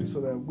victoriously,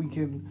 so that we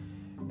can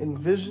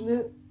envision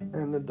it,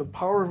 and that the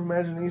power of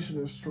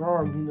imagination is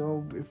strong. You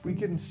know, if we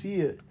can see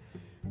it,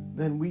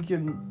 then we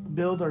can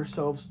build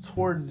ourselves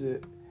towards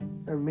it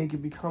and make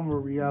it become a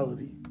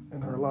reality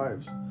in our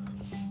lives.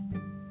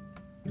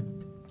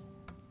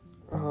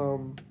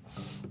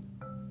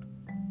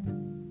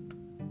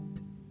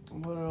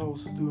 What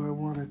else do I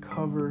want to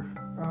cover?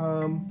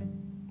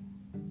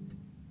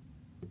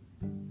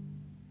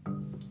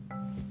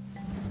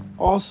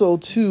 Also,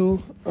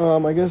 too,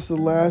 I guess the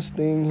last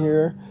thing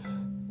here.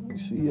 Let me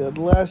see. Yeah,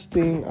 the last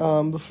thing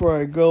before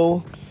I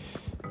go,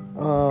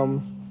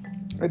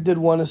 I did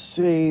want to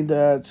say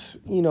that,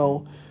 you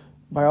know,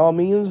 by all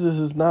means, this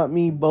is not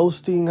me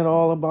boasting at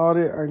all about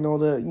it. I know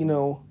that, you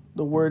know,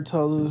 the word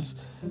tells us,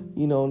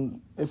 you know,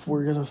 if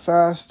we're going to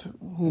fast,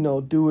 you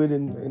know, do it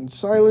in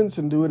silence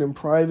and do it in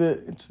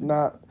private. It's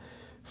not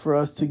for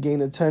us to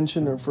gain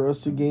attention or for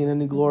us to gain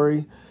any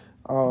glory.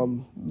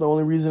 The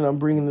only reason I'm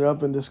bringing it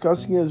up and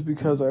discussing it is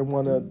because I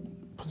want to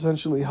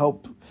potentially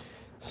help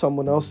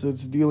someone else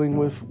that's dealing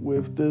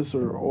with this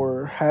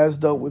or has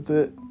dealt with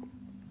it.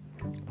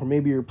 Or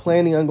maybe you're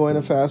planning on going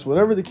to fast.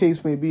 Whatever the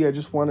case may be, I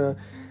just want to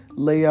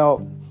lay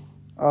out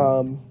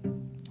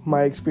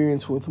my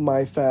experience with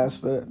my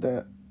fast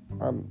that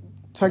I'm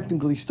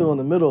technically still in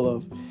the middle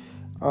of.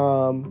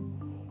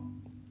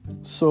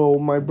 So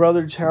my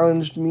brother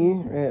challenged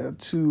me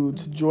to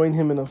join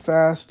him in a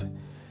fast.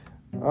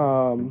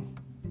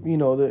 You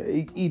know,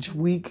 each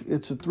week,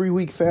 it's a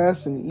 3-week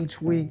fast, and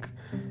each week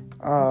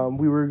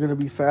we were going to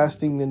be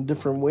fasting in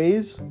different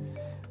ways.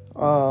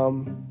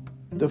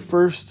 The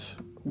first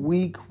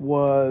week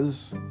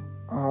was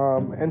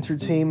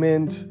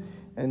entertainment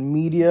and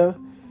media.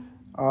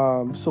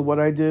 So what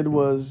I did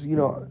was, you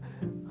know,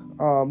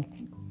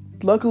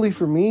 luckily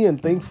for me and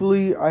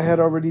thankfully, I had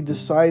already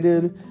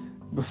decided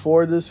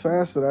before this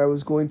fast that I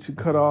was going to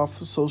cut off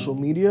social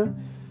media.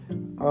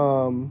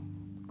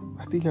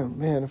 I think,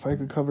 if I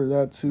could cover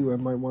that too, I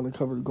might want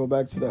to go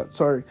back to that.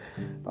 Sorry.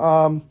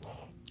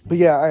 But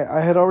yeah,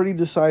 I had already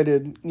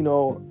decided, you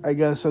know, I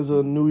guess as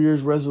a New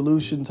Year's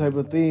resolution type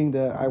of thing,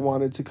 that I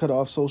wanted to cut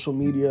off social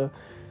media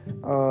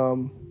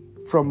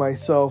from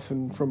myself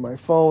and from my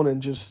phone,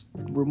 and just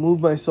remove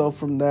myself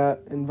from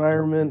that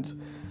environment.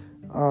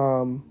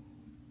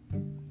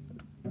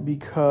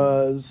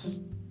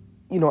 because,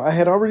 I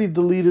had already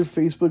deleted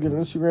Facebook and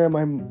Instagram.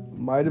 I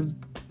might have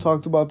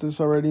talked about this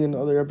already in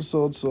other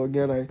episodes. So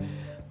again, I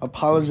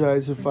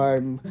apologize if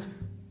I'm,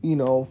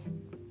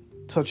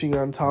 touching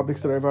on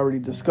topics that I've already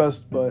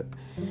discussed. But,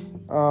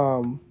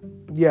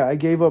 I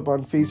gave up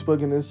on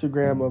Facebook and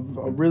Instagram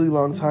a really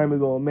long time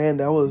ago.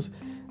 Man,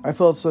 I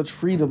felt such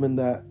freedom in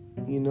that,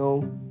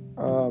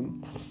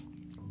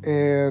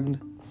 and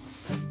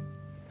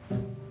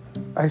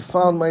I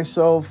found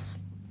myself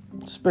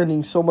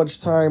spending so much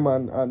time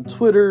on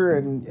Twitter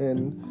and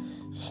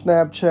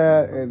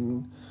Snapchat,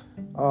 and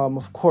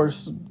of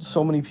course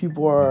so many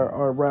people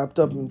are wrapped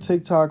up in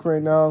TikTok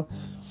right now,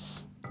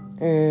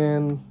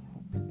 and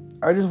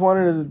I just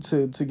wanted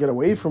to get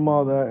away from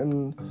all that.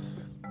 And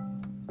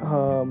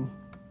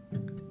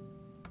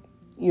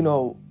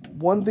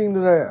one thing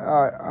that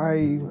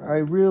I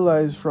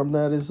realized from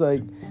that is,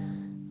 like,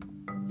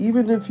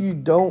 even if you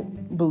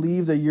don't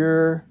believe that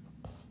you're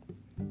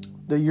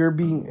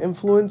being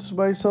influenced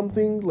by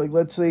something, like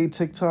let's say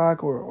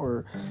TikTok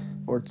or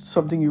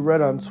something you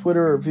read on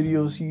Twitter or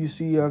videos you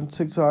see on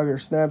TikTok or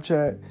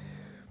Snapchat,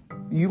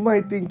 you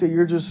might think that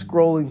you're just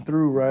scrolling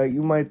through, right?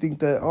 You might think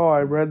that, oh,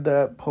 I read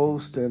that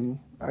post and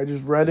I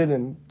just read it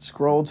and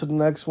scrolled to the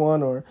next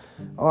one, or,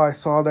 oh, I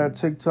saw that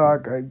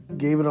TikTok, I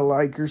gave it a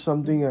like or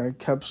something, I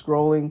kept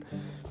scrolling.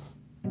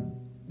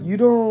 You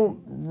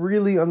don't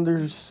really I don't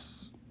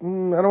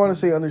want to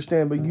say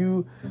understand, but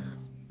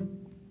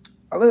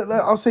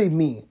I'll say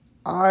me.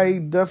 I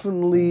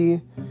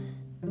definitely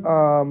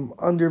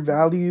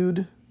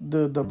undervalued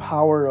the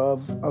power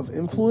of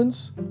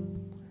influence.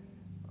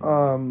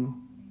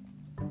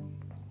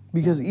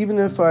 Because even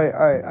if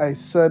I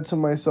said to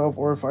myself,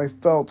 or if I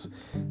felt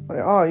like,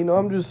 oh,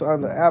 I'm just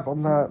on the app,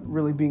 I'm not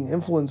really being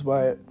influenced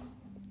by it,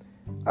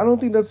 I don't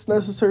think that's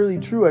necessarily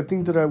true. I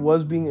think that I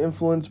was being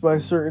influenced by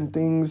certain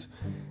things,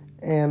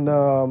 and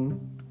I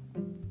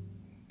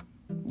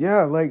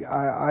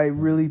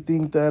really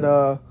think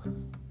that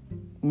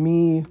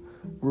me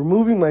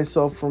removing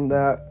myself from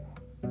that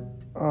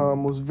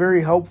was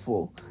very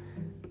helpful,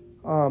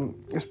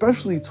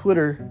 especially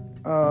Twitter.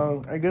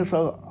 I guess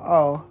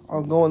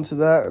I'll go into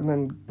that and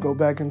then go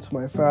back into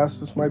my fast.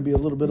 This might be a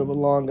little bit of a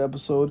long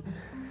episode.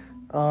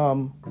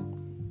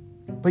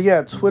 But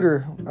yeah,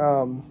 Twitter,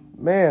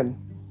 man,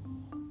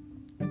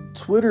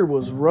 Twitter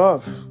was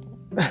rough.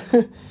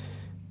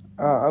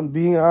 I'm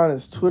being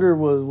honest. Twitter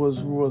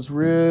was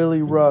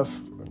really rough.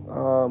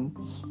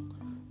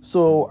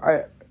 So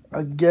I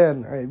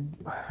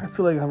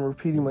feel like I'm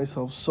repeating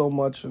myself so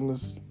much in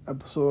this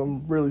episode.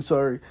 I'm really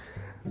sorry.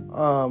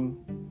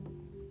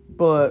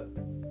 But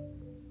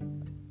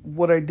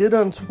what I did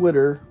on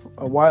Twitter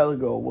a while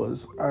ago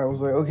was I was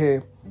like,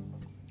 okay,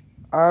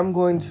 I'm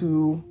going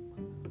to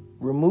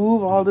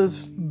remove all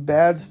this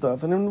bad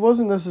stuff. And it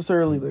wasn't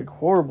necessarily like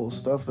horrible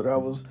stuff that I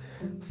was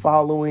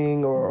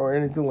following or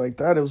anything like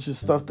that. It was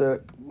just stuff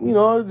that,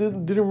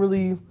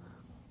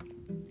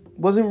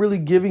 wasn't really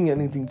giving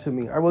anything to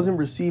me. I wasn't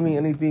receiving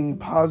anything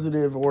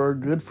positive or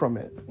good from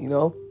it,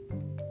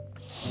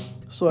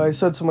 So I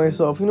said to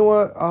myself, you know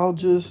what? I'll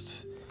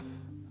just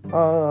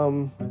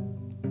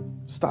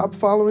stop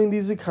following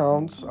these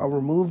accounts. I'll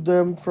remove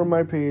them from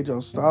my page.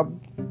 I'll stop,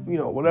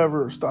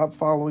 stop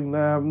following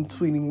them,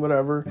 tweeting,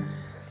 whatever.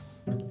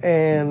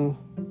 And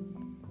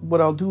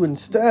what I'll do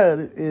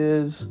instead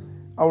is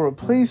I'll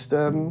replace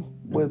them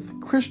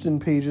with Christian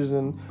pages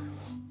and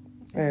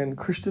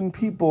Christian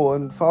people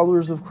and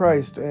followers of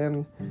Christ.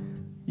 And,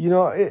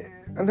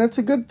 and that's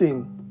a good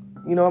thing.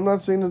 I'm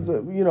not saying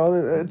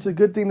that, it's a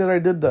good thing that I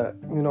did that.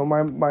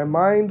 My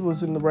mind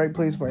was in the right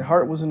place. My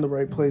heart was in the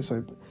right place.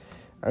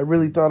 I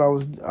really thought I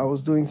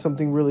was doing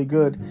something really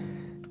good.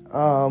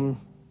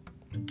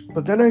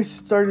 But then I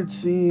started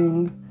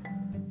seeing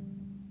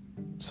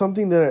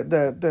something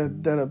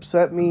that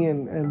upset me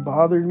and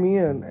bothered me.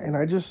 And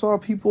I just saw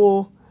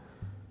people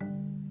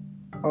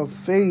of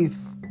faith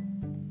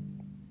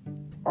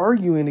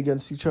arguing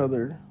against each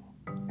other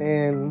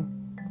and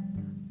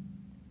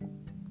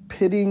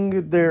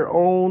pitting their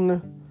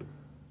own,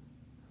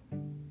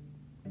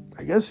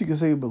 I guess you could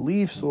say,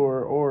 beliefs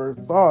or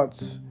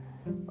thoughts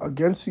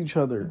against each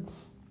other.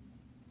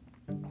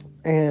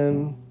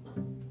 And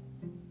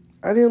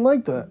I didn't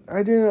like that.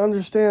 I didn't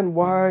understand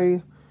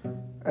why,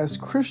 as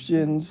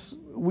Christians,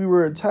 we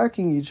were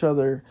attacking each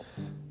other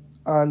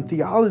on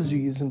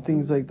theologies and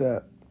things like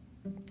that.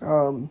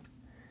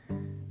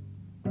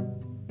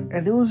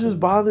 And it was just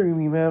bothering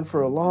me, man,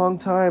 for a long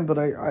time. But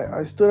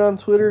I stood on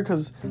Twitter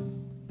because,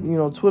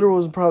 Twitter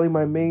was probably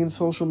my main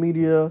social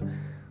media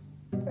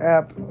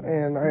app.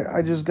 And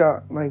I just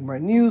got, like, my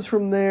news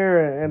from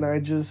there. And I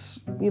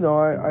just,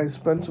 I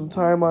spent some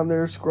time on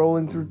there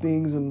scrolling through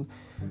things and,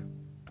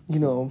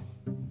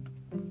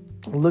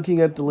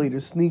 looking at the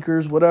latest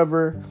sneakers,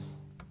 whatever.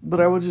 But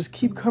I would just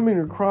keep coming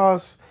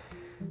across,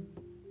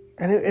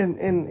 and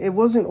it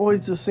wasn't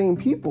always the same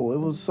people. It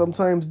was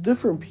sometimes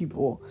different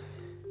people.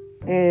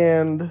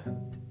 And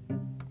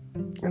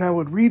I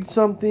would read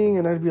something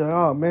and I'd be like,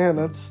 oh man,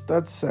 that's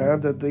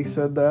sad that they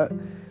said that.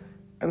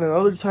 And then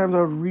other times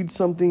I would read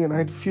something and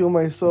I'd feel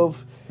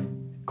myself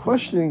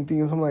questioning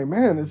things. I'm like,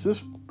 man,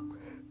 is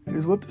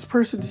what this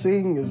person's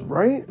saying is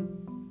right?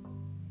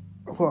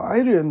 Well,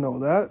 I didn't know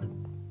that,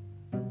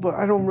 but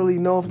I don't really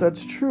know if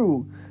that's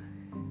true.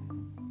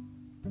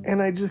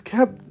 And I just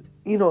kept,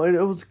 it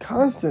was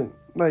constant,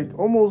 like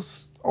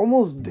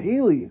almost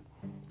daily,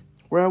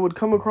 where I would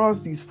come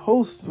across these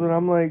posts and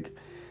I'm like,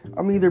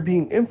 I'm either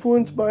being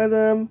influenced by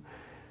them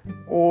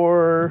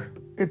or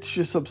it's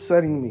just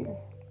upsetting me.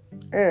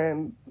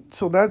 And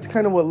so that's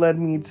kind of what led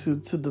me to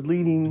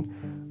deleting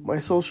my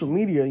social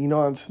media.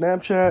 On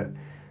Snapchat,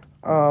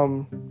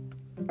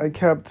 I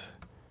kept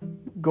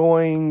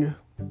going,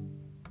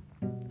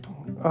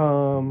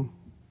 on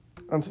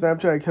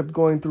Snapchat, I kept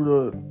going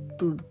through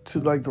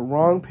like the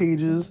wrong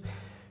pages.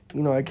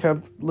 I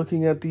kept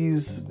looking at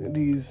these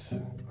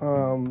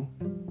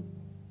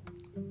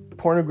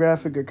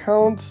pornographic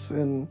accounts,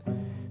 and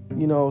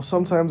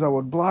sometimes I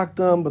would block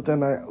them, but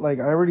then I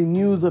already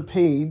knew the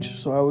page,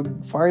 so I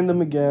would find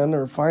them again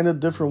or find a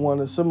different one,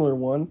 a similar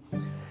one,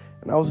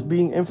 and I was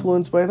being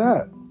influenced by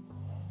that.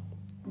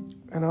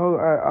 And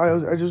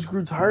I just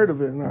grew tired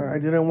of it, and I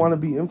didn't want to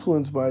be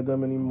influenced by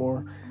them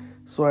anymore.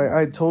 So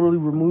I totally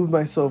removed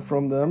myself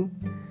from them,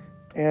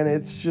 and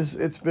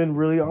it's been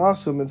really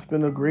awesome. It's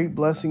been a great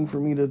blessing for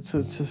me to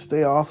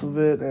stay off of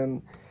it,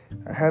 and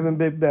I haven't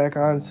been back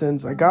on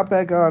since. I got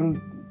back on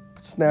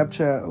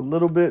Snapchat a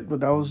little bit,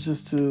 but that was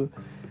just to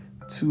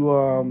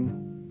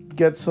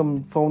get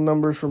some phone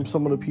numbers from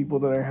some of the people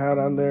that I had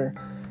on there.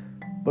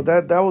 But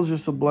that was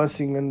just a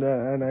blessing,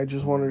 and I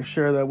just wanted to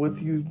share that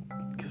with you,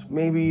 because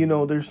maybe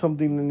there's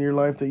something in your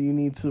life that you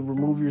need to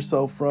remove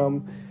yourself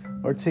from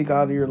or take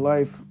out of your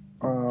life,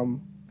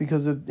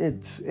 because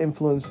it's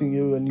influencing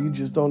you and you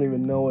just don't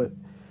even know it.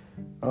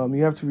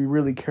 You have to be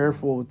really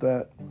careful with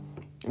that.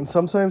 And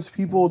sometimes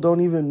people don't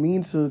even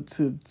mean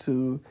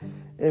to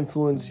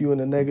influence you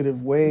in a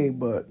negative way,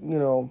 but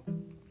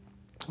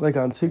like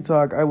on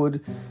TikTok, I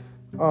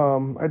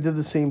did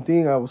the same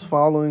thing. I was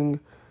following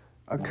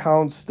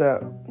accounts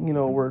that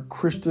were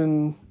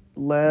Christian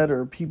led,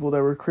 or people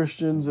that were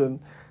Christians, and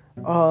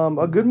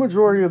a good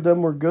majority of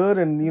them were good,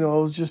 and it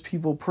was just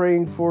people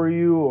praying for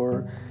you,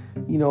 or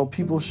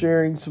people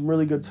sharing some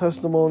really good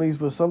testimonies.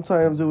 But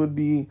sometimes it would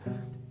be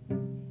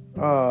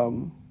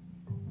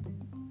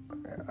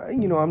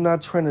I'm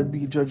not trying to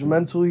be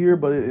judgmental here,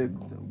 but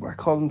I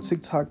call them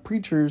TikTok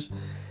preachers,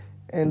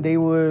 and they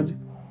would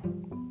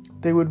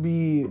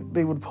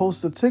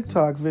post a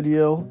TikTok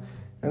video,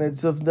 and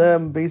it's of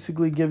them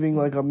basically giving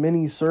like a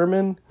mini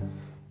sermon,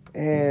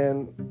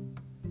 and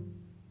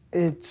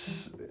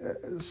it's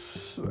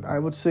I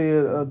would say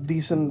a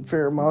decent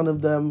fair amount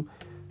of them.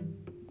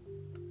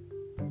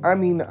 I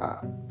mean,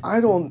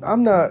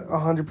 I'm not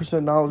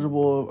 100%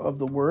 knowledgeable of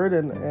the word,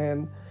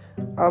 and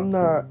I'm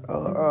not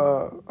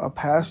a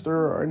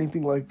pastor or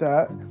anything like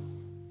that,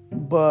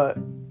 but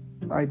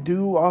I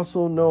do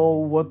also know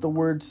what the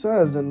word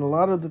says, and a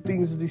lot of the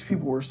things that these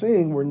people were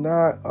saying were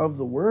not of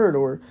the word,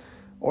 or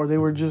they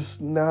were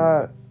just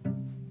not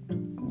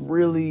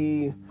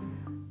really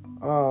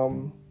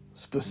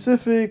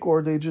specific,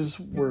 or they just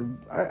were,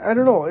 I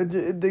don't know,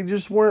 they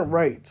just weren't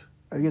right,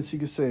 I guess you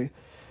could say,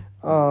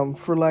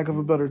 for lack of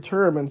a better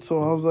term. And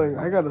so I was like,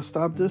 I gotta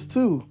stop this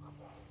too.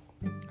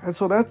 And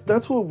so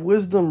that's what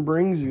wisdom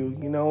brings you.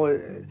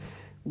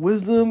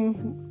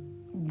 Wisdom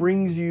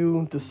brings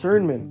you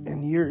discernment,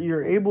 and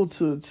you're able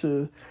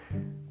to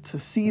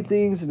see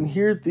things and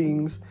hear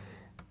things,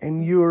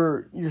 and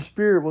your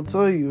spirit will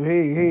tell you,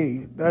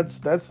 hey,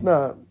 that's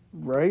not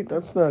right,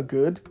 that's not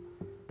good.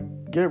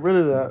 Get rid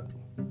of that.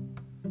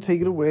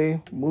 Take it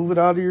away. Move it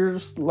out of your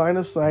line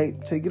of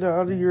sight. Take it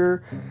out of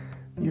your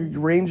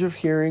range of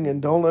hearing,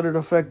 and don't let it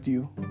affect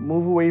you.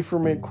 Move away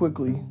from it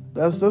quickly.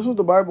 That's what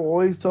the Bible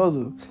always tells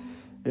us.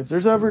 If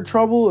there's ever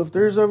trouble, if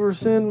there's ever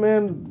sin,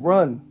 man,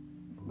 run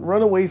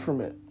away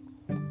from it.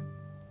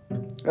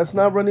 That's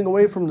not running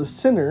away from the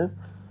sinner.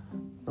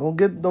 Don't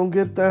get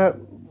that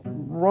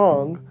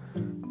wrong.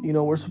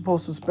 We're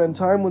supposed to spend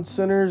time with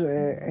sinners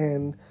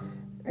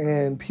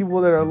and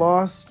people that are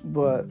lost,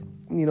 but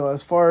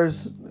as far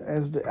as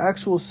the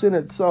actual sin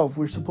itself,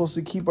 we're supposed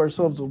to keep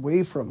ourselves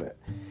away from it.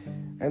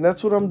 And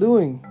that's what I'm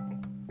doing.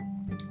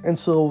 And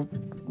so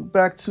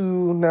back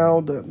to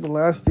now the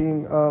last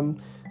thing,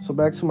 so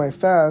back to my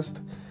fast.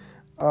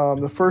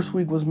 The first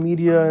week was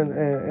media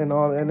and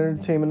all the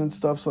entertainment and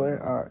stuff, so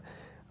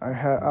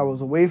I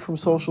was away from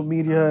social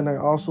media, and I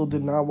also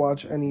did not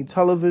watch any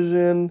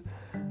television,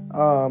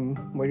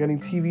 like any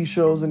TV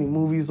shows, any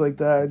movies like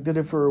that. I did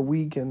it for a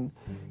week, and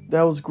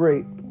that was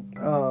great.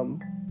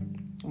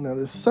 Now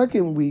the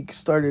second week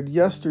started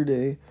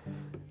yesterday,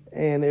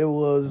 and it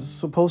was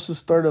supposed to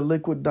start a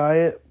liquid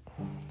diet.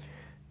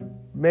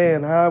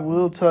 Man, I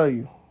will tell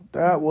you,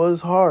 that was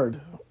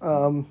hard.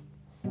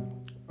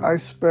 I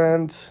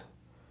spent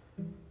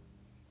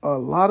a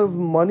lot of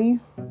money,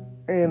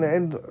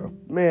 and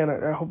man,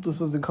 I hope this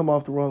doesn't come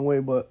off the wrong way,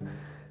 but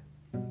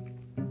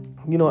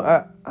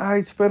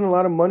I spent a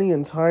lot of money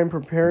and time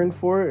preparing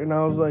for it, and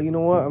I was like, you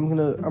know what,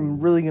 I'm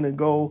really gonna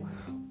go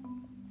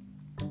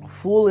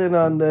full in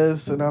on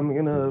this, and I'm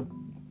going to,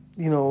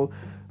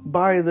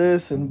 buy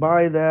this and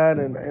buy that,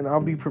 and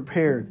I'll be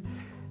prepared,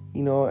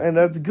 and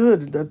that's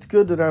good. That's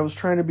good that I was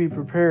trying to be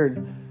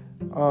prepared.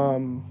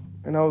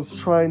 And I was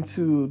trying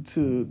to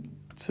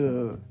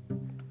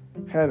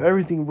have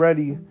everything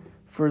ready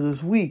for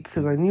this week,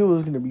 because I knew it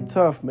was going to be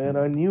tough, man.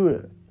 I knew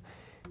it.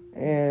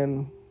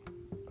 And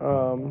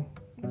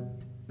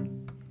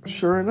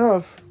sure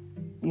enough,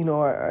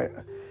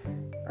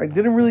 I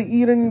didn't really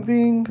eat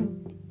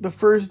anything the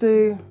first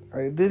day.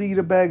 I did eat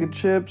a bag of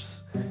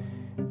chips.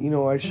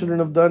 I shouldn't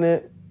have done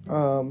it.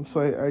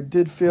 So I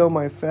did fail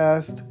my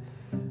fast.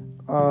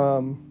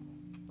 I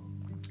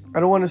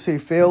don't want to say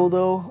fail,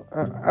 though.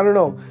 I don't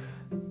know.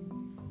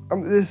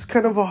 It's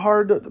kind of a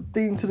hard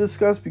thing to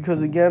discuss,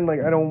 because, again,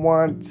 I don't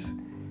want...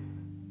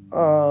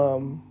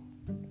 I'm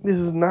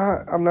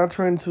not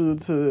trying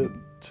to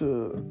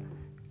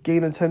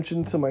gain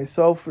attention to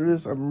myself for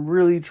this. I'm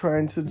really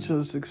trying to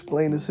just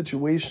explain the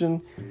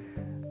situation.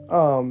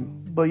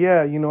 But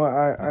yeah,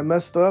 I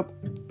messed up,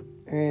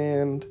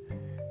 and,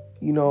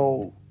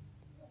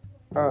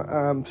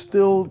 I'm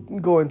still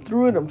going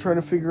through it. I'm trying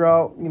to figure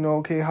out,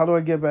 okay, how do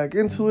I get back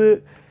into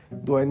it?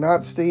 Do I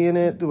not stay in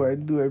it? Do I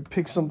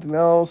pick something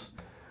else?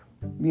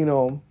 I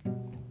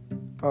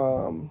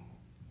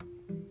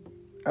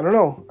don't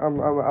know.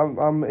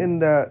 I'm in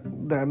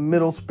that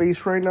middle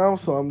space right now,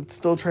 so I'm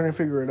still trying to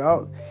figure it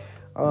out.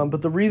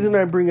 But the reason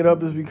I bring it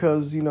up is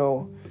because,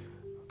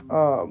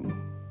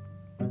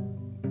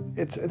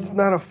 it's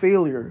not a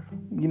failure,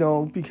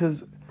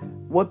 because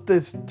what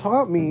this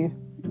taught me,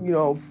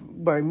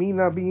 by me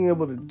not being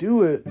able to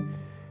do it,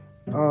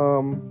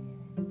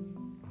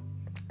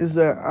 is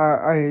that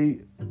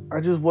I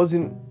just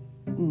wasn't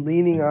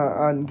leaning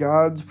on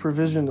God's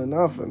provision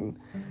enough, and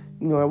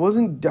I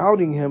wasn't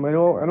doubting Him. I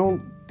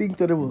don't think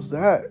that it was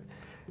that.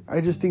 I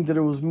just think that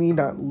it was me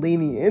not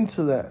leaning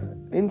into that,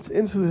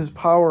 into His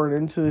power and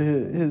into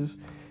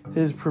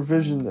His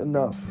provision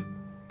enough.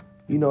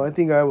 I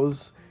think I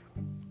was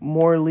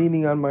more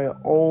leaning on my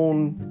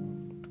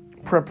own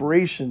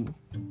preparation.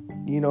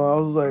 I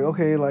was like,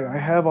 okay, I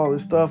have all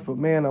this stuff, but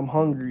man, I'm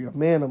hungry.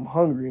 Man, I'm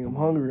hungry. I'm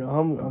hungry.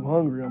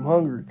 I'm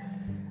hungry.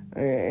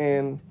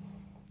 And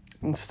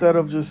instead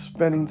of just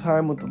spending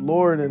time with the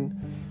Lord,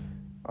 and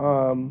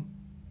I'm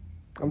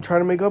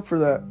trying to make up for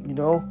that,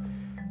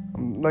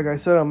 like I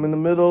said, I'm in the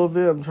middle of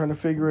it. I'm trying to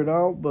figure it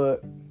out,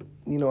 but,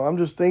 I'm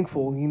just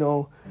thankful,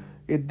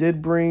 it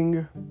did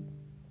bring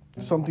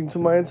something to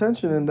my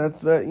attention, and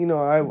that's that,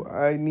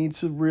 I need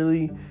to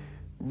really,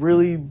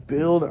 really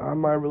build on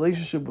my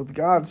relationship with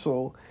God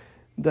so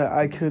that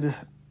I could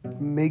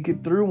make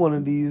it through one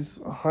of these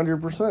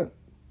 100%.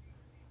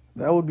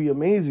 That would be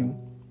amazing.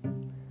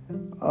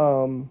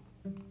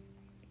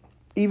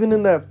 Even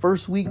in that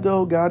first week,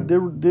 though, God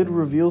did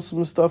reveal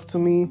some stuff to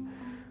me.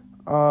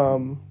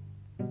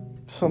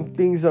 Some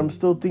things that I'm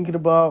still thinking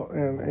about,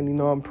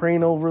 and I'm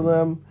praying over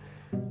them.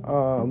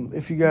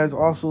 If you guys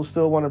also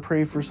still want to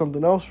pray for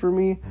something else for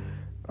me,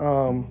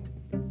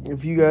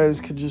 if you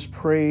guys could just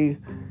pray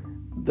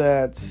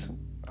that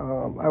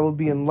I will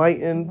be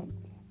enlightened,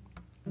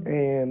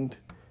 and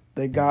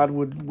that God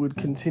would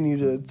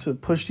continue to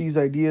push these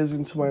ideas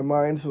into my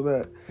mind so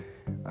that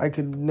I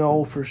could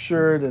know for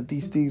sure that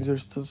these things are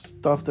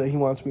stuff that He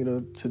wants me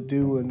to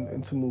do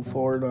and to move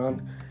forward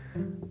on.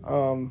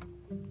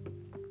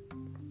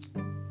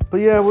 But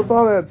yeah, with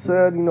all that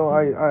said,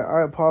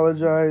 I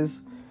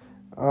apologize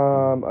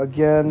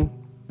again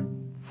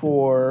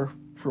for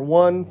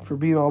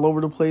being all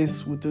over the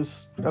place with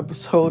this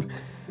episode.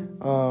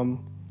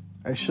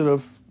 I should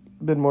have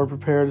been more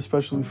prepared,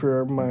 especially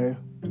for my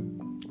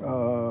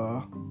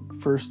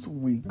first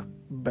week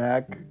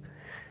back.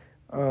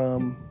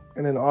 And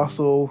then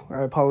also,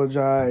 I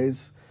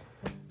apologize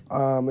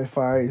if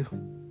I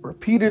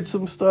repeated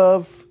some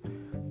stuff.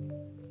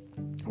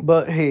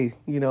 But hey,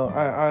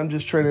 I'm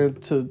just trying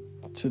to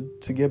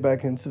get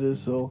back into this.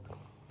 So,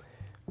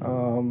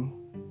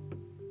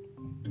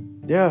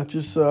 yeah,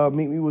 just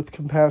meet me with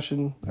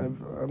compassion.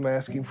 I'm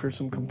asking for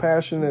some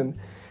compassion,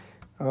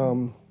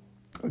 and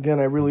again,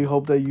 I really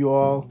hope that you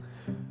all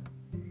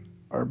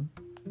are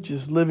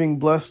just living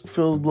blessed,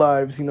 filled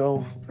lives.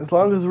 As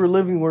long as we're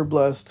living, we're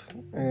blessed.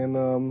 And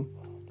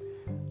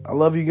I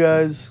love you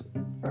guys.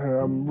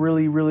 I'm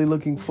really, really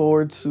looking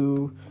forward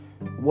to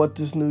what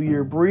this new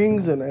year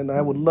brings, and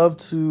I would love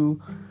to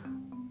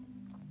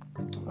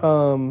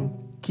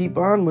keep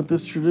on with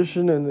this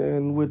tradition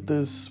and with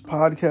this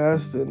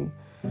podcast, and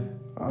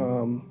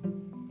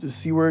just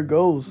see where it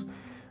goes.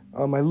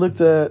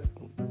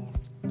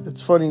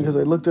 It's funny because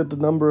I looked at the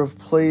number of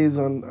plays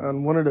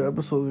on one of the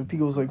episodes. I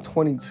think it was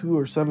 22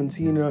 or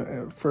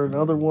 17 for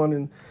another one,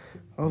 and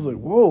I was like,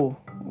 whoa.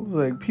 I was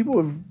like,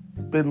 people have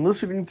been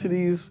listening to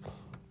these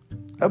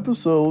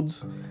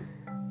episodes.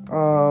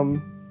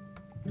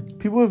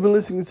 People have been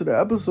listening to the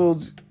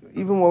episodes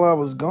even while I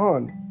was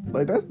gone.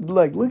 That's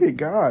look at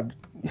God.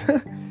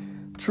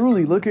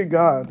 Truly, look at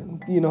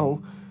God.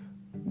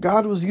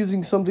 God was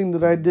using something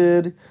that I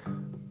did,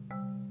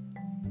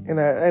 and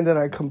that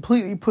I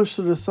completely pushed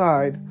to the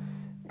side,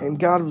 and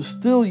God was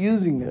still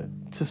using it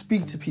to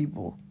speak to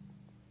people.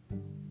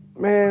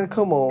 Man,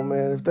 come on,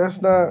 man. If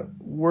that's not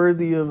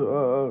worthy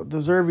of,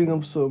 deserving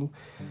of some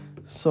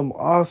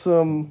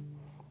awesome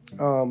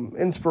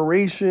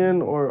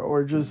inspiration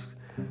or just,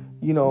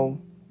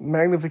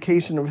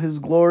 magnification of his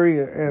glory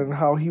and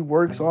how he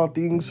works all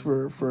things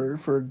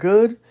for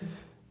good,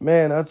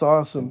 man, that's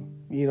awesome.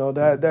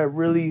 That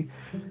really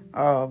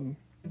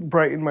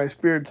brightened my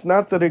spirits.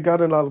 Not that it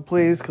got it out of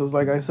place, because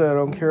like I said, I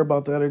don't care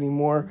about that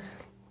anymore,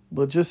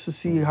 but just to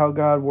see how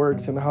God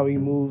works and how he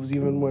moves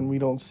even when we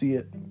don't see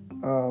it.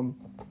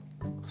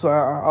 So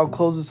I'll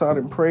close this out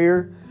in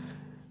prayer.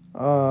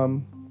 I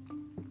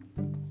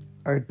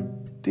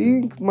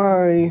think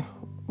my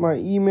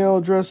email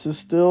address is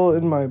still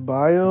in my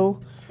bio.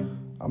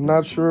 I'm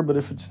not sure, but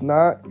if it's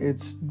not,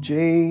 it's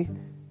J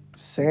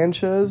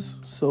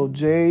Sanchez. So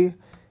JSAN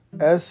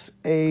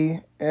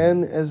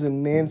as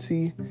in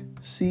Nancy,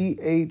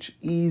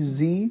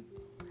 CHEZ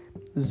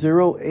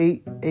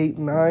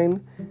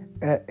 0889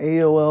 at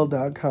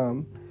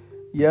AOL.com.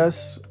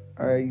 Yes,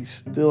 I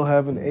still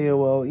have an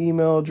AOL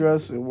email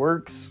address. It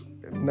works.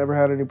 Never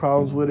had any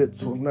problems with it,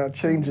 so I'm not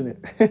changing it.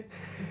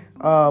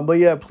 But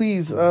yeah,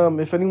 please,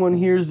 if anyone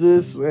hears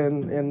this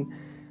and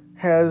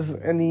has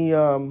any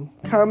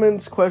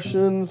comments,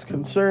 questions,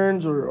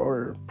 concerns,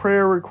 or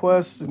prayer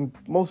requests, and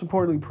most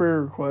importantly,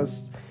 prayer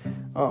requests,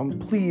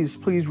 please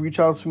reach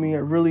out to me. I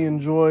really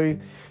enjoy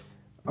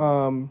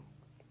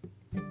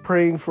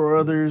praying for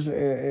others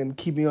and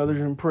keeping others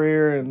in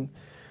prayer, and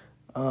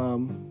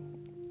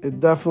it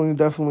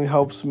definitely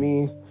helps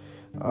me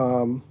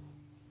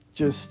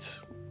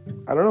just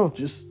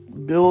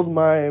build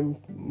my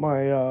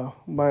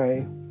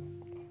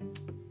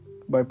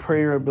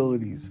prayer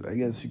abilities, I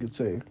guess you could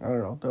say. I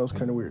don't know, that was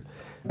kind of weird.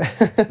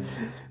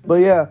 But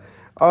yeah,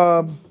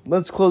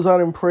 let's close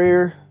out in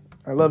prayer.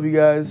 I love you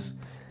guys.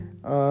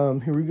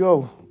 Here we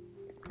go.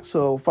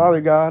 So, Father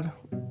God,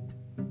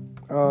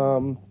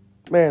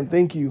 man,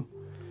 thank you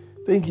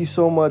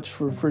so much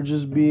for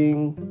just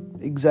being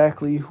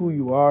exactly who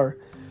you are.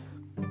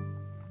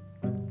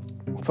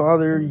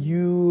 Father,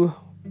 you're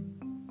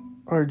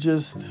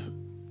just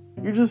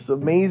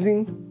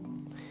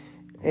amazing,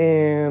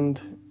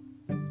 and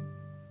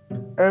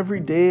every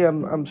day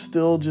I'm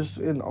still just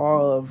in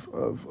awe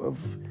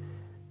of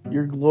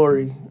your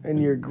glory and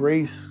your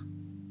grace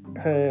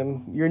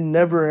and your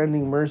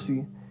never-ending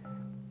mercy.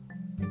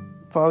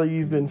 Father,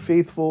 you've been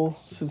faithful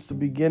since the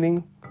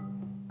beginning,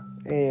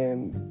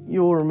 and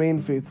you'll remain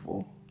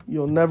faithful.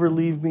 You'll never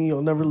leave me.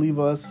 You'll never leave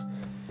us.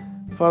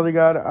 Father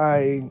God,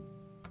 I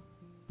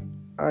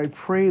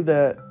pray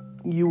that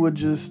you would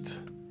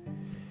just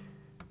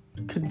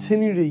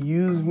continue to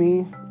use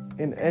me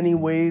in any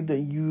way that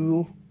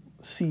you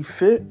see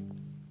fit,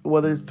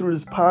 whether it's through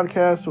this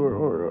podcast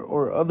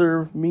or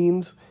other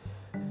means.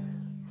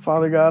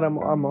 Father God,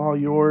 I'm all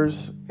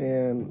yours,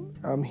 and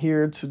I'm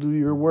here to do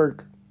your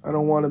work. I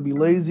don't want to be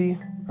lazy.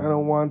 I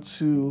don't want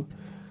to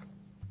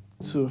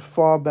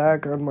fall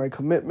back on my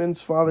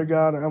commitments, Father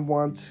God. I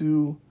want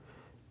to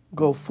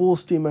go full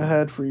steam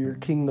ahead for your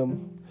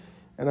kingdom,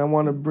 and I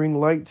want to bring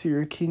light to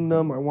your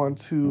kingdom. I want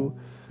to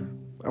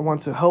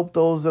help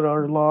those that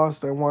are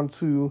lost. I want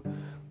to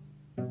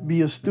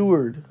be a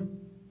steward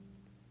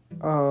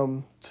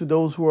to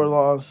those who are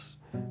lost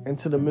and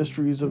to the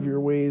mysteries of your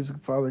ways,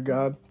 Father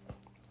God.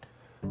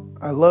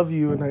 I love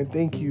you, and I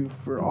thank you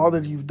for all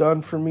that you've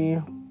done for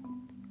me.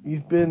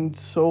 You've been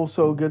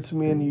so good to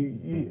me,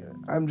 and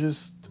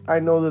I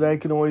know that I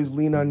can always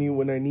lean on you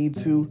when I need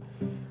to.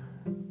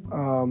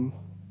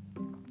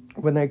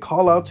 When I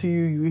call out to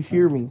you, you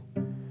hear me.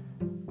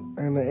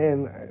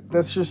 And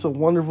that's just a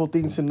wonderful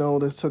thing to know,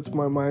 that sets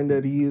my mind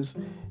at ease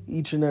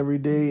each and every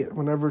day.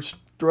 Whenever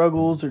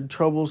struggles or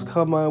troubles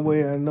come my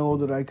way, I know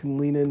that I can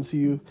lean into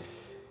you.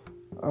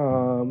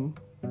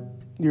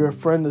 You're a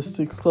friend that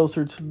sticks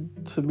closer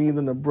to me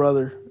than a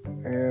brother.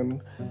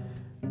 And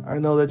I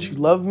know that you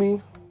love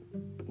me.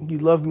 You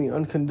love me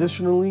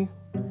unconditionally.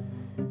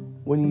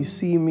 When you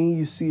see me,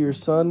 you see your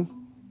son,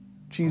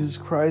 Jesus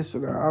Christ.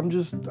 And I'm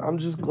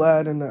just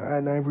glad, and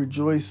I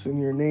rejoice in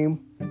your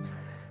name.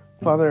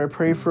 Father, I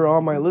pray for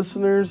all my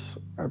listeners.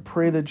 I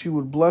pray that you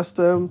would bless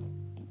them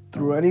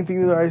through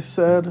anything that I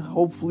said.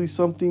 Hopefully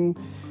something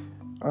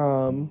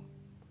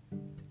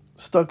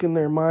stuck in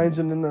their minds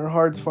and in their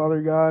hearts,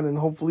 Father God. And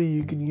hopefully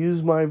you can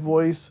use my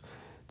voice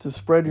to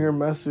spread your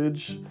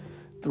message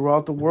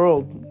throughout the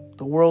world.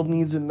 The world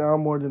needs it now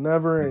more than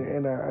ever,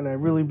 and I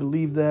really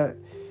believe that.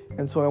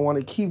 And so I want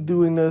to keep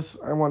doing this.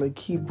 I want to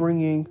keep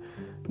bringing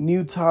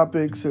new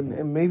topics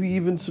and maybe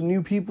even some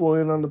new people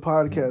in on the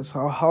podcast.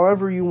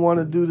 However you want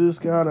to do this,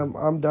 God,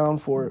 I'm down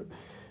for it.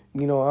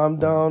 I'm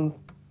down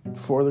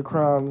for the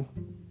crown,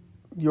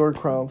 your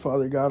crown,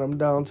 Father God. I'm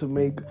down to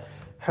make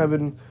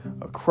heaven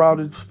a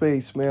crowded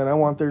space, man. I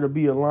want there to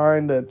be a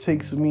line that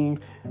takes me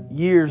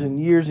years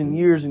and years and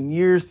years and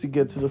years to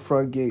get to the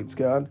front gates,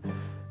 God.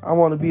 I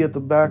want to be at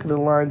the back of the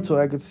line so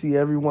I could see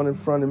everyone in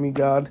front of me,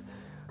 God.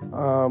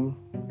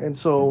 And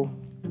so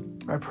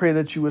I pray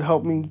that you would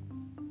help me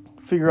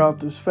figure out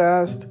this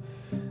fast.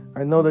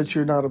 I know that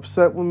you're not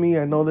upset with me.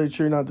 I know that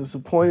you're not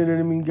disappointed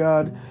in me,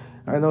 God.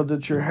 I know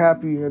that you're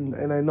happy,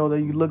 and I know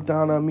that you look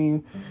down on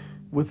me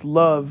with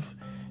love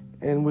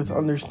and with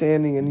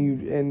understanding,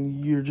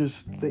 and you're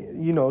just,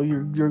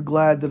 you're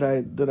glad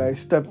that I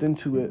stepped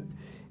into it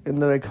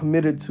and that I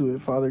committed to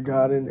it, Father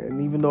God.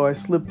 And even though I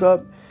slipped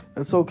up,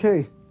 that's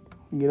okay.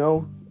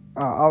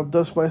 I'll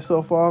dust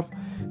myself off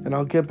and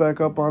I'll get back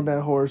up on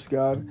that horse,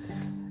 God.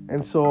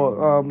 And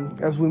so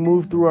as we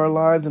move through our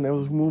lives and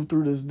as we move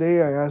through this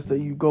day, I ask that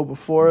you go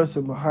before us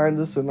and behind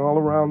us and all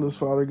around us,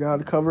 Father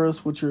God. Cover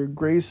us with your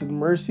grace and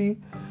mercy.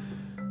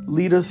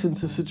 Lead us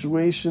into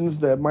situations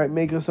that might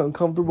make us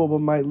uncomfortable but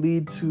might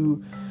lead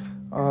to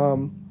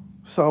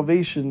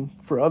salvation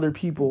for other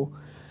people.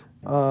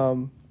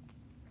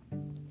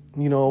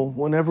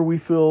 Whenever we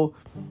feel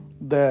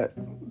that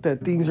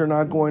things are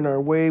not going our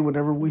way,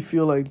 whenever we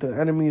feel like the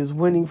enemy is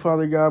winning,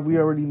 Father God, we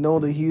already know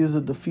that he is a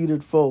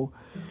defeated foe.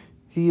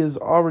 He is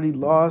already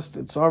lost.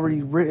 It's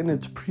already written.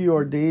 It's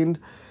preordained.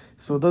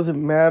 So it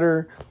doesn't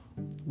matter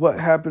what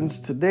happens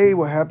today,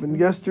 what happened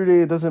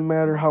yesterday. It doesn't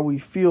matter how we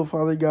feel,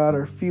 Father God.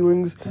 Our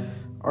feelings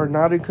are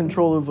not in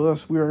control of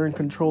us. We are in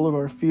control of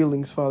our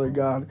feelings, Father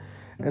God.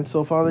 And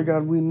so, Father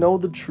God, we know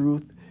the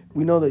truth.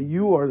 We know that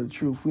you are the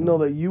truth. We know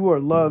that you are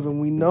love.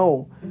 And we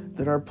know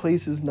that our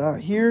place is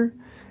not here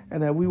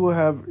and that we will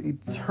have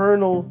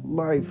eternal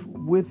life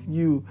with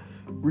you,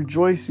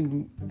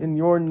 rejoicing in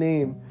your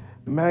name,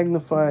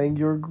 magnifying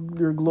your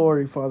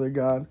glory, Father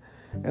God.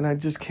 And I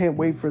just can't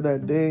wait for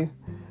that day.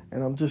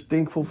 And I'm just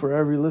thankful for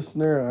every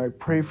listener. I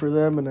pray for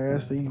them and I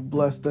ask that you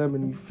bless them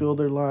and you fill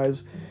their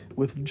lives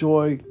with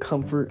joy,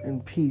 comfort,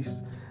 and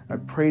peace. I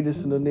pray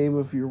this in the name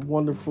of your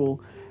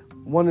wonderful,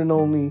 one and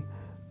only,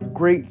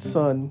 great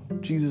Son,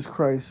 Jesus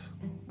Christ.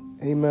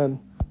 Amen.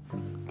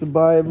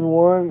 Goodbye,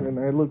 everyone, and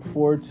I look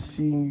forward to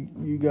seeing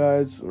you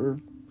guys, or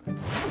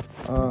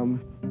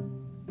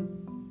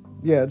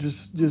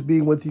just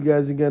being with you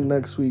guys again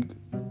next week.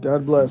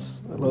 God bless.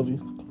 I love you.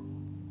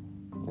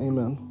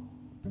 Amen.